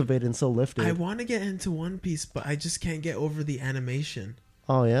so motivated and so lifted. I want to get into One Piece, but I just can't get over the animation.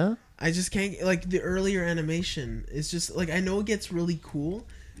 Oh yeah. I just can't like the earlier animation. It's just like I know it gets really cool,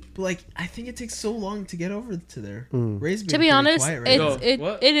 but like I think it takes so long to get over to there. Ray's To been be pretty honest, quiet right now.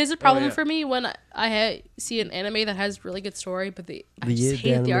 What? it is a problem yeah. for me when I see an anime that has really good story, but I The just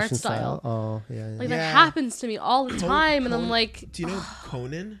hate the art animation style. Oh yeah. Like Yeah. that happens to me all the time, and I'm like, Do you know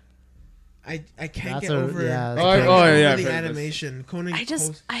Conan? I can't That's get over. yeah, I that's can't a- get oh, over yeah, the I've heard this. animation. Conan. I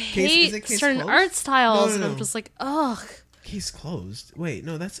Case- hate is it Case certain Closed? art styles, No, and no. I'm just like, ugh, Case closed. Wait,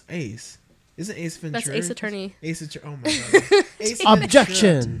 no, that's Ace. Isn't Ace Ventura? that's Ace Attorney. Ace Attorney. Oh my god. Ace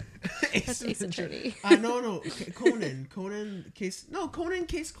Objection. Ventura. That's Ace Attorney. No. Conan. Conan case. No, Conan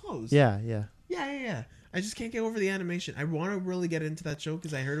case closed. Yeah. Yeah. I just can't get over the animation. I want to really get into that show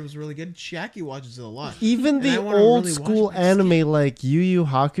because I heard it was really good. Chiaki watches it a lot. Even And I the wanna old really watch school it, but I just anime like Yu Yu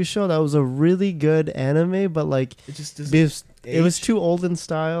Hakusho, that was a really good anime, but like It just doesn't. it was age. too old in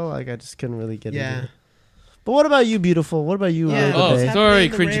style. Like I just couldn't really get into Yeah. it. But what about you, beautiful? What about you, Yeah. the Oh, What's Bay? happening sorry,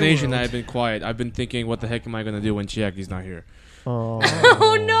 in the Cringe Ray Nation. world? I've been quiet. I've been thinking, what the heck am I gonna do when Chiaki's not here? Oh.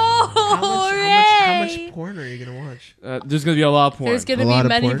 Oh no, How much How much porn are you gonna watch? There's gonna be a lot of porn. There's gonna A be lot of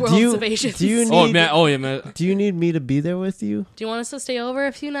many porn. world Do you- observations. do you Oh need- man! Oh yeah, man! Do you need me to be there with you? Do you want us to stay over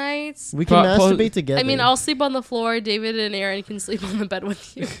a few nights? We can Pro- masturbate together. I mean, I'll sleep on the floor. David and Aaron can sleep on the bed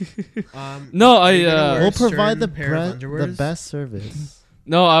with you. No, are you gonna wear we'll a provide the certain pair of the underwears? best service.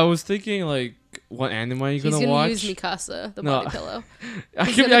 No, I was thinking like, what anime are you He's gonna gonna watch? use Mikasa, the No. body pillow. I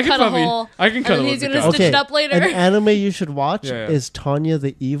He's can, gonna I can cut a probably, hole, I can And cut then it he's with gonna the stitch it Okay, up later. An anime you should watch Yeah. is Tanya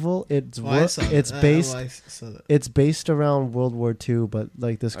the Evil. It's Oh, I saw it's that. based I saw that. it's based around World War II, but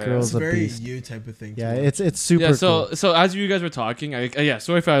like this Oh, yeah. girl's It's a a very beast. you type of thing. Yeah, to it's super Yeah, so cool. so as you guys were talking, yeah,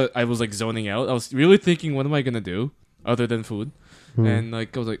 sorry if I was like zoning out. I was really thinking, what am I gonna do other than food? Hmm. And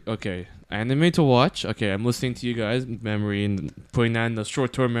like I was like, okay, anime to watch. Okay, I'm listening to you guys, memory, and putting that in the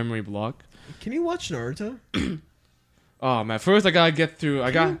short-term memory block. Can you watch Naruto? Oh man, first I gotta get through.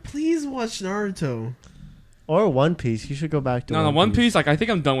 Can you please watch Naruto. Or One Piece. You should go back to No, One Piece. Like I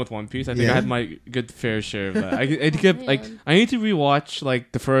think I'm done with One Piece. I think Yeah? I had my good fair share of that. I kept like Man. I need to rewatch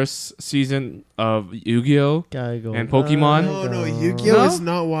like the first season of Yu-Gi-Oh. Gotta go. And Pokemon? No, Gotta Yu-Gi-Oh No? is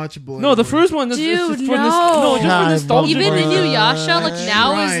not watchable. No, the anymore. first one is Dude, just for no. no, just for God, nostalgia. Even Pokemon. Inuyasha, like I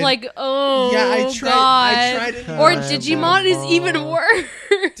now tried. is like, oh Yeah, I tried. god. I tried it. Or Kai Digimon is Baba. even worse.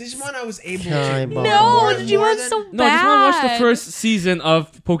 Digimon, I was able Kai to. Baba. No, More Digimon's than- so No, I just want to watch bad. the first season of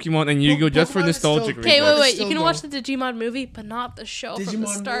Pokemon and Yu-Gi-Oh just for Pokemon is still- nostalgic Okay, reasons. wait. Still You can go. watch the Digimon movie, but not the show from the Digimon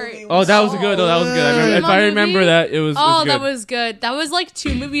start. movie Oh, that was good. Oh, that was good. I remember, if Digimon I remember movie? that, it was. Oh, good. that was good. That was like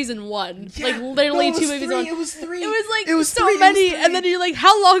 2 movies in one. Yeah. Like literally No, it 2 was movies in three. one. It was three. It was like It was so three. It was many, three. and then you're like,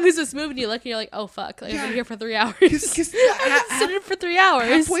 "How long is this movie?" And you look, and you're like, "Oh fuck! Like I've Yeah. been here for 3 hours. Cause I've been sitting for 3 hours."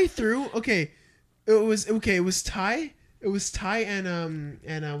 halfway through, okay, it was Ty. It was Ty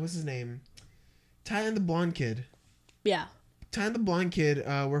and what's his name? Ty and the blonde kid. Yeah, Ty and the blonde kid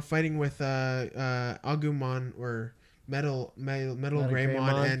were fighting with Agumon or Metal Greymon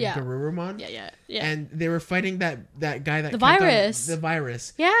Greymon. and Yeah. Garurumon. yeah. And they were fighting that guy that The kept on- virus. the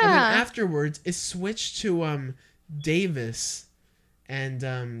virus. Yeah. And then afterwards, it switched to Davis,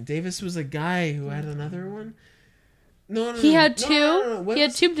 and Davis was a guy who had another one. No, He had no, two. no. What He had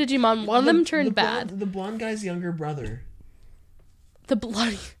was- 2 Digimon. One of them turned the bad. blonde- the blonde guy's younger brother. The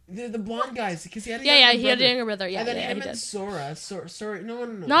bloody. The blonde guys, because he had a Yeah, younger he had a brother. younger brother. Yeah, and then yeah, him he and did. Sora. Sorry, no.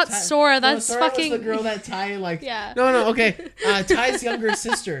 Not Sora, no, that's Sora fucking- was the girl that Ty like. Yeah. No, okay. Ty's younger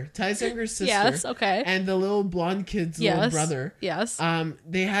sister. Yes. Okay. And the little blonde kid's little Yes. brother. Yes.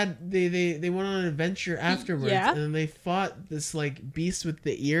 They went on an adventure afterwards, Yeah. and then they fought this like beast with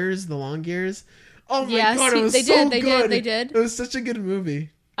the ears, the long ears. Oh my Yes, god, it was they so did, good. they did. It was such a good movie.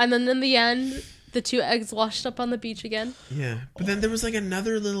 And then in the end, the 2 eggs washed up on the beach again. Yeah, but then there was like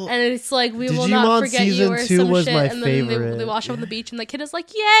another little. And it's like, we will Digimon not forget you season or 2 some was shit. my and then favorite. they wash up on the beach, and the kid is like,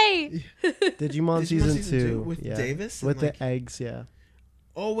 yay! Digimon Digimon season season 2 two with yeah. Davis and, with like- the eggs. Yeah.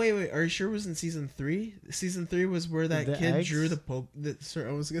 Oh wait, are you sure it was in season 3? Season 3 was where that The kid eggs? drew sorry,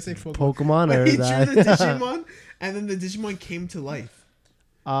 I was gonna say Pokemon. Pokemon But or he that. drew the Digimon, and then the Digimon came to life.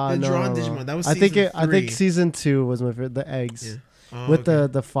 The drawn Digimon, that was I think season I think 3. season 2 was my favorite. The eggs Yeah. Oh, with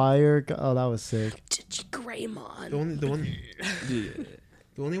okay. the fire. Oh, that was sick. Greymon.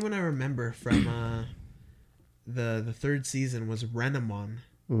 The only one I remember from the third season was Renamon.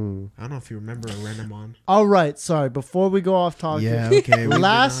 Mm. I don't know if you remember a Renamon. All right, sorry. Before we go off topic, okay.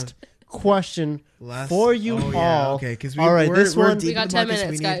 last question for you all. Okay, because All right, this one- We got 10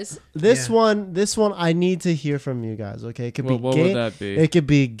 minutes, guys. This Yeah. this one, I need to hear from you guys. Okay, it could be What would game. that be? It could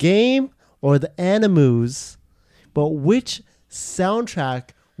be game or the Animus, but which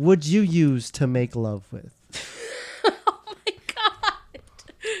soundtrack would you use to make love with? Oh my god.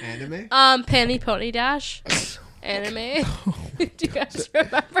 Anime. Panty Pony Dash. Anime. Do you guys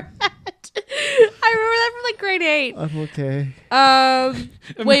remember that? I remember that from like grade 8. I'm okay.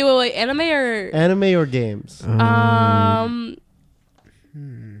 Wait. Anime or Anime or games?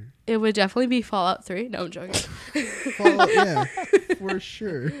 it would definitely be Fallout 3. No, I'm joking. Fallout, yeah, for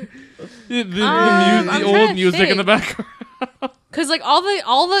sure. The I'm trying old to music in the think. background. Cause like all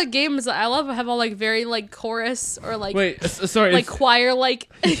the games that I love have all like very like chorus or like Wait, sorry. like choir like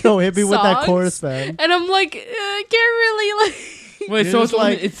Yo, hit me with that songs. chorus, man. And I'm like I can't really like. wait, You're so just it's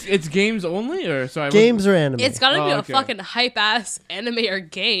only, like- it's games only, or sorry? Games or anime? It's gotta be Oh, a okay. fucking hype ass anime or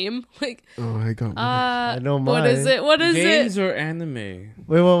game. Like Oh, I got one. I know what is mine. it? What is games it? or anime? Wait,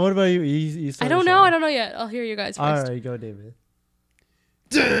 well, what about you? You I start don't us know. off. I don't know yet. I'll hear you guys All first. right, go, David.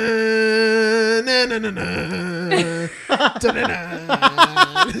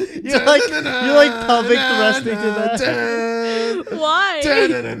 You're like pelvic thrusting to that.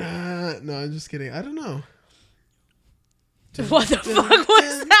 Why? No, I'm just kidding. I don't know. What the fuck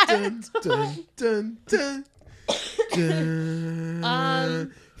was that?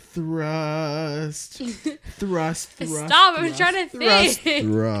 Thrust. Thrust. Stop, I'm trying to think.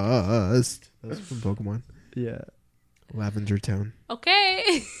 Thrust. That's from Pokemon. Yeah. Lavender Town.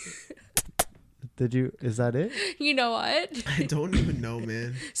 Okay. Did you? Is that it? You know what? I don't even know,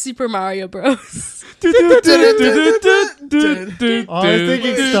 man. Super Mario Bros. Oh, I was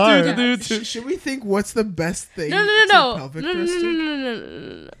thinking Star. Should we think what's the best thing? No. to No. pelvic No.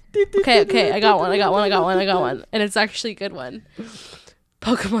 thruster? Okay. I got one. And it's actually a good one.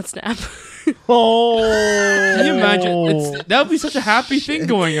 Pokemon Snap. Oh. Can you imagine? That would be such a happy thing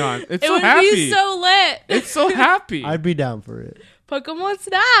going on. It's It so would happy. be so lit. It's so happy. I'd be down for it. Pokemon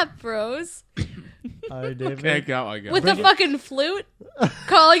Snap, bros. All right, David. Okay, I got With the fucking flute,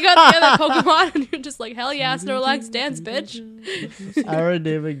 calling out the other Pokemon, and you're just like, hell yeah, Snorlax, dance, bitch. All right,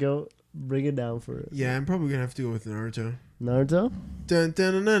 David, go. Bring it down for it. Yeah, I'm probably gonna have to go with Naruto. Naruto? Dun,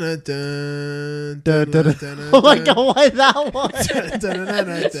 dun, dun, dun, dun, Dun, dun, dun, dun, Oh my dun, god, why that one? dun, dun, dun,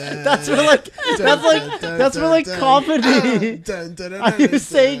 dun, dun, That's for dun, like dun, comedy. dun, dun, dun, Are you dun,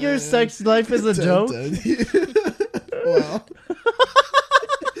 saying your dun, sex life is a dun, joke? dun. Well,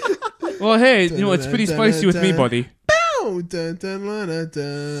 Well, hey, you know it's pretty spicy with me, buddy. bow, dun, dun, dun,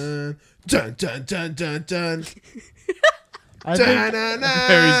 dun, dun, dun, dun, dun, dun. I think,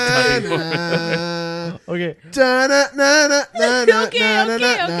 Harry's dying okay,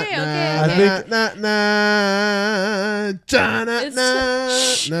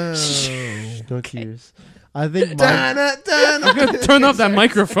 no tears. I think mine. I'm gonna turn off that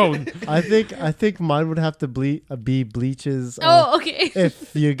microphone. I think mine would have to be Bleach's. Oh, okay.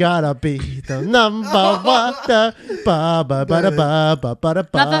 If you gotta be the number one, the ba ba ba da ba ba ba da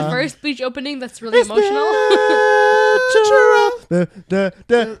ba. Not the first Bleach opening that's really emotional. Da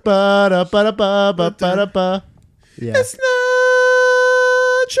ba da ba da ba ba ba da ba. Yeah, It's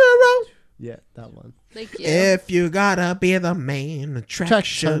natural. yeah, that one. Thank you. If you gotta be the main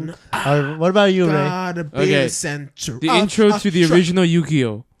attraction, What about you, Ray? gotta be Okay. the center. The intro to the original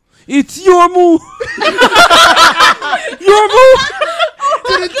Yu-Gi-Oh! It's your move! Your move!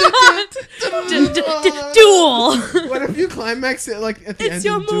 Duel. What if you climax it like at the It's end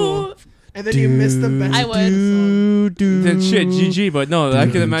your of Duel, move. and then you miss the best? I would. Then shit, GG, but no, I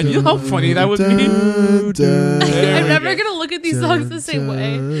can imagine. You know how funny that would be? I'm never gonna look at these songs the same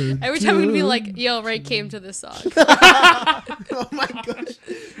way. Every time I'm gonna be like, yo, Ray came to this song. Oh my gosh,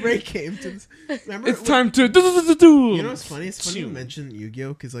 Ray came to this. Remember? It's time to do. You know what's funny? It's funny you mentioned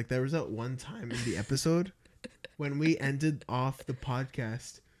Yu-Gi-Oh! Because like there was that one time in the episode when we ended off the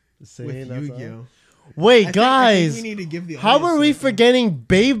podcast with Yu-Gi-Oh! Wait, I think guys, we need to give the how audience are we something. forgetting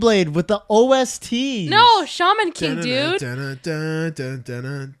Beyblade with the OST? No, Shaman King, dude. It Oh,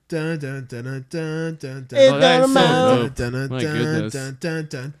 that's don't matter. so dope. My goodness.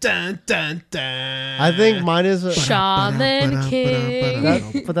 I think mine is. Shaman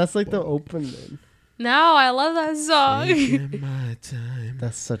King. But that's like the opening. No, I love that song. Taking my time,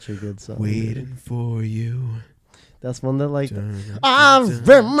 That's such a good song. waiting for you. That's one that like. I've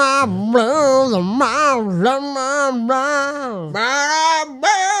read my rose,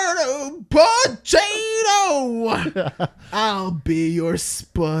 potato. I'll be your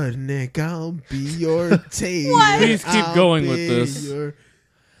Sputnik. I'll be your tater. Please keep I'll going with be this. your-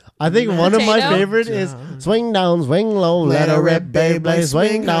 I think one of my Potato? favorite is swing down, swing low, let her rip, Beyblade,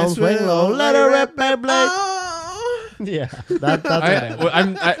 swing down, swing low, let her rip, Beyblade. Oh, Yeah,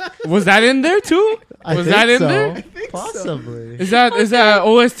 that's Was that in there too? I Was think that in so. there? think Possibly. Is that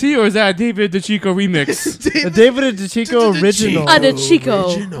OST or is that a David DeChico remix? The David DeChico original. The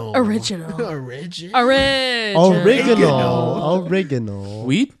Chico. Original. Original.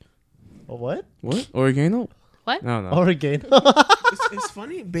 Weed? What? What? Oregano? What? No. Oregano. It's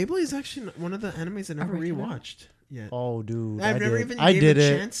funny. Beyblade is actually one of the animes I never rewatched yet. Oh, dude. I've I never did. even I gave did a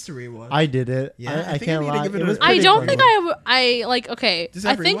it. chance to rewatch. I did it. Yeah, I I think I can't need to lie. give it It a- was I pretty don't funny. think I like. Okay, Does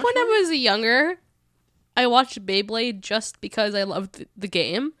I that think rewatch when I it? was younger, I watched Beyblade just because I loved the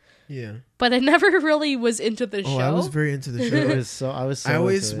game, Yeah. but I never really was into the Oh, show. I was very into the It show. was so. I was so. I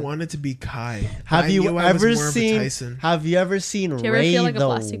always into it. wanted to be Kai. Have I you knew I was ever more of a seen? Tyson. Have you ever seen Do you ever Ray feel like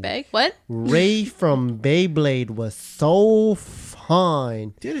though? a plastic bag? What? Ray from Beyblade was so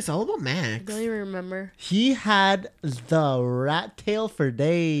fine. Dude, it's all about I Max. don't even remember. He had the rat tail for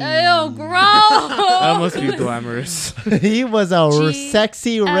days. Ew, gross. That must be glamorous. He was a G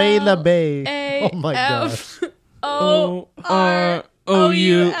sexy Ray L LeBay. A Oh my F gosh. OROUS.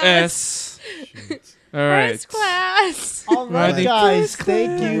 All right. First class. All right, Ready? guys.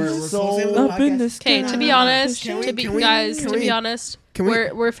 Thank We're you closing the so. Up in this Okay, to be honest, Can we- to be can we- guys, can to we- be honest, can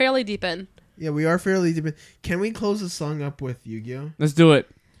we- we're fairly deep in. Yeah, we are fairly deep. Can we close the song up with Yu-Gi-Oh? Let's do it.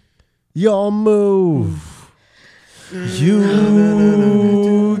 Your move.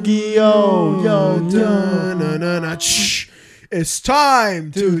 You Yu-Gi-Oh! Yo, yo. Da-na-na-na, shh. It's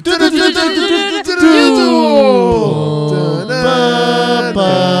time to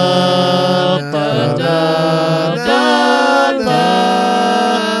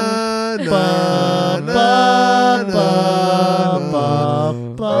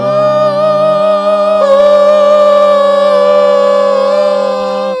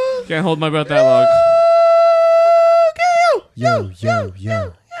Can't hold my breath that long. Yo, yo,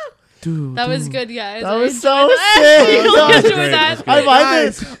 yo. Dude, That was good, guys. That I was enjoyed so that. sick. I That was enjoyed great. that. That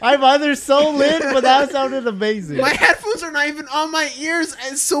was great. Guys. I'm either so lit, but that sounded amazing. My headphones are not even on my ears.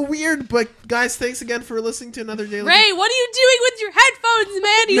 It's so weird. But guys, thanks again for listening to another daily. Ray, what are you doing with your headphones,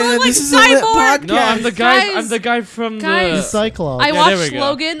 man? You Man, look like this is a lit Cyborg. podcast. No, I'm the guy. Guys, I'm the guy from The guys. Cyclops. I Yeah, there watched we go.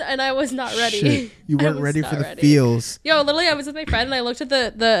 Logan and I was not ready. Shit, you I weren't was ready not for the ready. feels. Yo, literally, I was with my friend and I looked at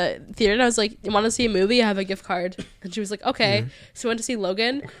the theater and I was like, "You want to see a movie? I have a gift card." And she was like, "Okay." So we went to see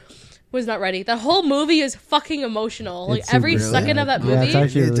Logan. Was not ready. The whole movie is fucking emotional. Like It's every super second sad. of that Yeah, it's movie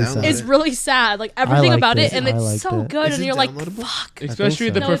actually really Download sad. is it. really sad. Like everything liked about it. it, and I it's liked so it. good. Is And it you're like, downloadable? "Fuck." Especially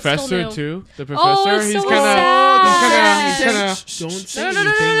so. the No, it's still professor new. too. The Oh, professor, it's he's so kind sad. of, Don't say No, no, no,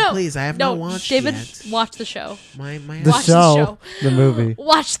 anything, no, no, no. please. I have No, not watched David, yet. watch the show. My The Watch the show, show. the movie.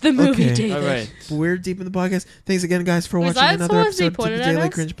 Watch the movie, Okay. David. All right. We're deep in the podcast. Thanks again, guys, for Was watching that another supposed to be episode of the pointed at Daily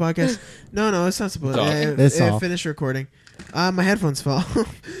us? Cringe Podcast. No, it's not supposed It's off. to. It's off. Finished recording. My headphones fell.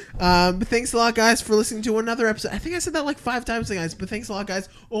 But thanks a lot, guys, for listening to another episode. I think I said that like 5 times, guys. But thanks a lot, guys.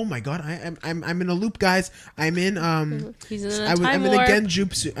 Oh my god, I'm in a loop, guys. I'm in He's in a I'm time in a warp.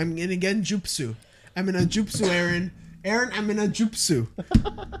 genjutsu. I'm in a genjutsu. I'm in a jutsu, Aaron. Aaron, I'm in a jutsu.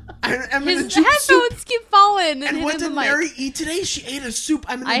 I'm in a His jutsu. headphones keep falling and And what hitting did the mic. Mary eat today? She ate a soup.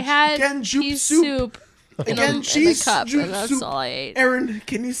 I'm in a I had genjutsu pea soup in a, Again, in a cheese cup, juice and that's soup. all I ate. Aaron,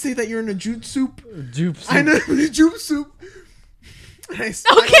 can you say that you're in a jute soup? Jupe I know, in a jute soup. anyways.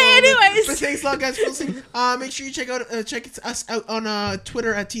 But thanks a lot, guys, for listening. Make sure you check us out on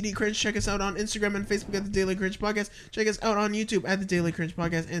Twitter at TD Cringe. Check us out on Instagram and Facebook at the Daily Cringe Podcast. Check us out on YouTube at the Daily Cringe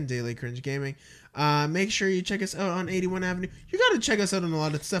Podcast and Daily Cringe Gaming. Make sure you check us out on 81 Avenue. You gotta check us out on a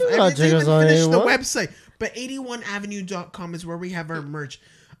lot of stuff. I gotta check didn't us even on finish the 81. website, but 81avenue.com is where we have our merch.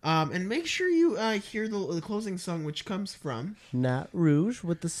 And make sure you hear the closing song, which comes from Nat Rouge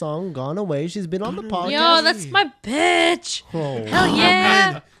with the song "Gone Away." She's been on the podcast. Yo, that's my bitch. Oh. Hell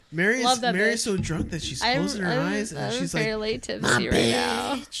yeah. Man, Mary's Love that Mary's bitch. so drunk that she's closing her eyes and I'm she's like, fairly tipsy "My right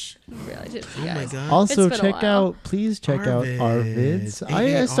now. bitch." I'm fairly tipsy, Oh my guys. god. Also, It's been a check while. out. Please check out Arvids. Arvids.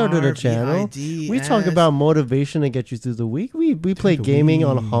 I started a channel. We talk about motivation to get you through the week. We play the gaming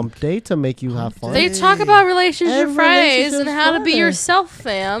on week. Hump Day to make you have fun, They talk about relationship And Fridays and relationship how to be Friday. yourself,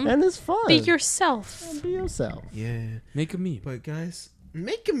 fam. and it's fun. Be yourself. Be yourself. Yeah. Make a meme. But guys,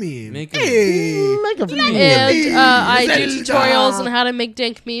 make a meme. Make a hey. Make a video. And I do Zelda. tutorials on how to make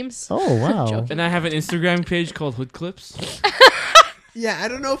dank memes. Oh wow. Joking. And I have an Instagram page called Hood Clips. Yeah, I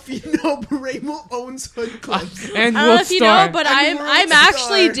don't know if you know, but Ramo owns Hood Clubs. And I don't know World if you Star. know, but And I'm World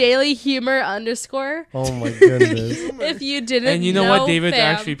actually Star. daily humor underscore. Oh my goodness. If you didn't, And you know what? David's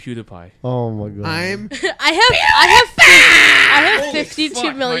fam. actually PewDiePie. Oh my god. I'm I have 52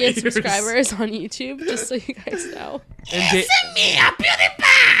 fuck, million my ears. subscribers on YouTube, just so you guys know. And me a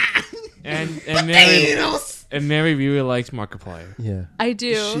PewDiePie. and Mary really likes Markiplier. Yeah. I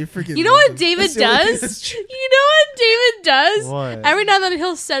do. She freaking You know what loves him. David That's the only thing does? that's true. You know what David does? What? Every now and then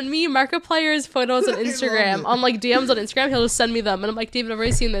he'll send me Markiplier's photos on I love Instagram, it. on like DMs on Instagram. He'll just send me them, and I'm like, David, I've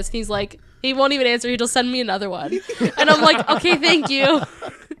already seen this. And he's like, he won't even answer. He'll just send me another one, and I'm like, okay, thank you.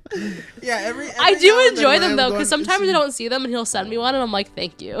 Yeah, every I now do and enjoy then them I'm though, going because to sometimes see- I don't see them, and he'll send me one, and I'm like,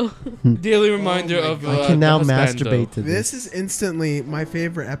 thank you. Daily reminder my of. God. I can now the husbando. masturbate to this. This is instantly my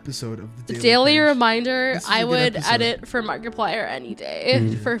favorite episode of the Daily Cringe. reminder, This is a I good would episode. edit for Markiplier any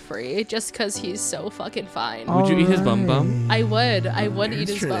day for free, just because he's so fucking fine. Would you eat his bum bum? I would Aaron's eat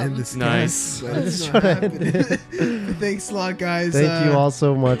his trying to end bum. this Nice. cast, but it's Just not trying to happening. Thanks a lot, guys. Thank you all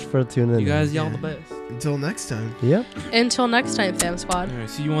so much for tuning in. You guys, y'all Yeah. the best. Until next time. Yep. Until next time, fam squad. All right,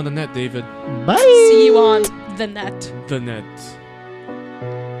 see you on the net, David. Bye. See you on the net. The net. All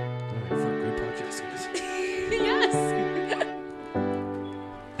right, fuck, great podcast, guys. Yes.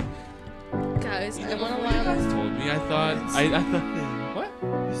 Guys, I want to You guys laugh. told me. I thought. I thought. What?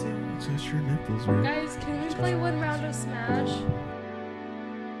 You say, touch your nipples, right? Guys, can we play one round of Smash?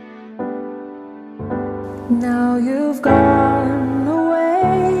 Now you've gone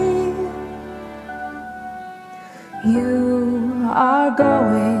away. You are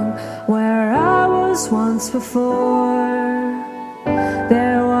going where I was once before.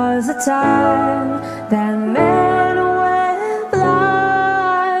 There was a time that men went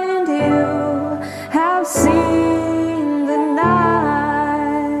blind. You have seen the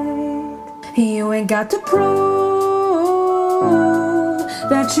night got to prove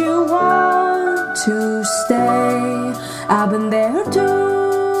that you want to stay. I've been there too,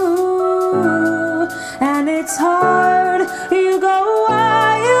 and it's hard. You go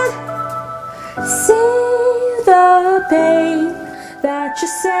wild, see the pain that you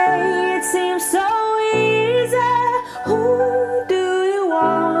say. It seems so easy. Ooh.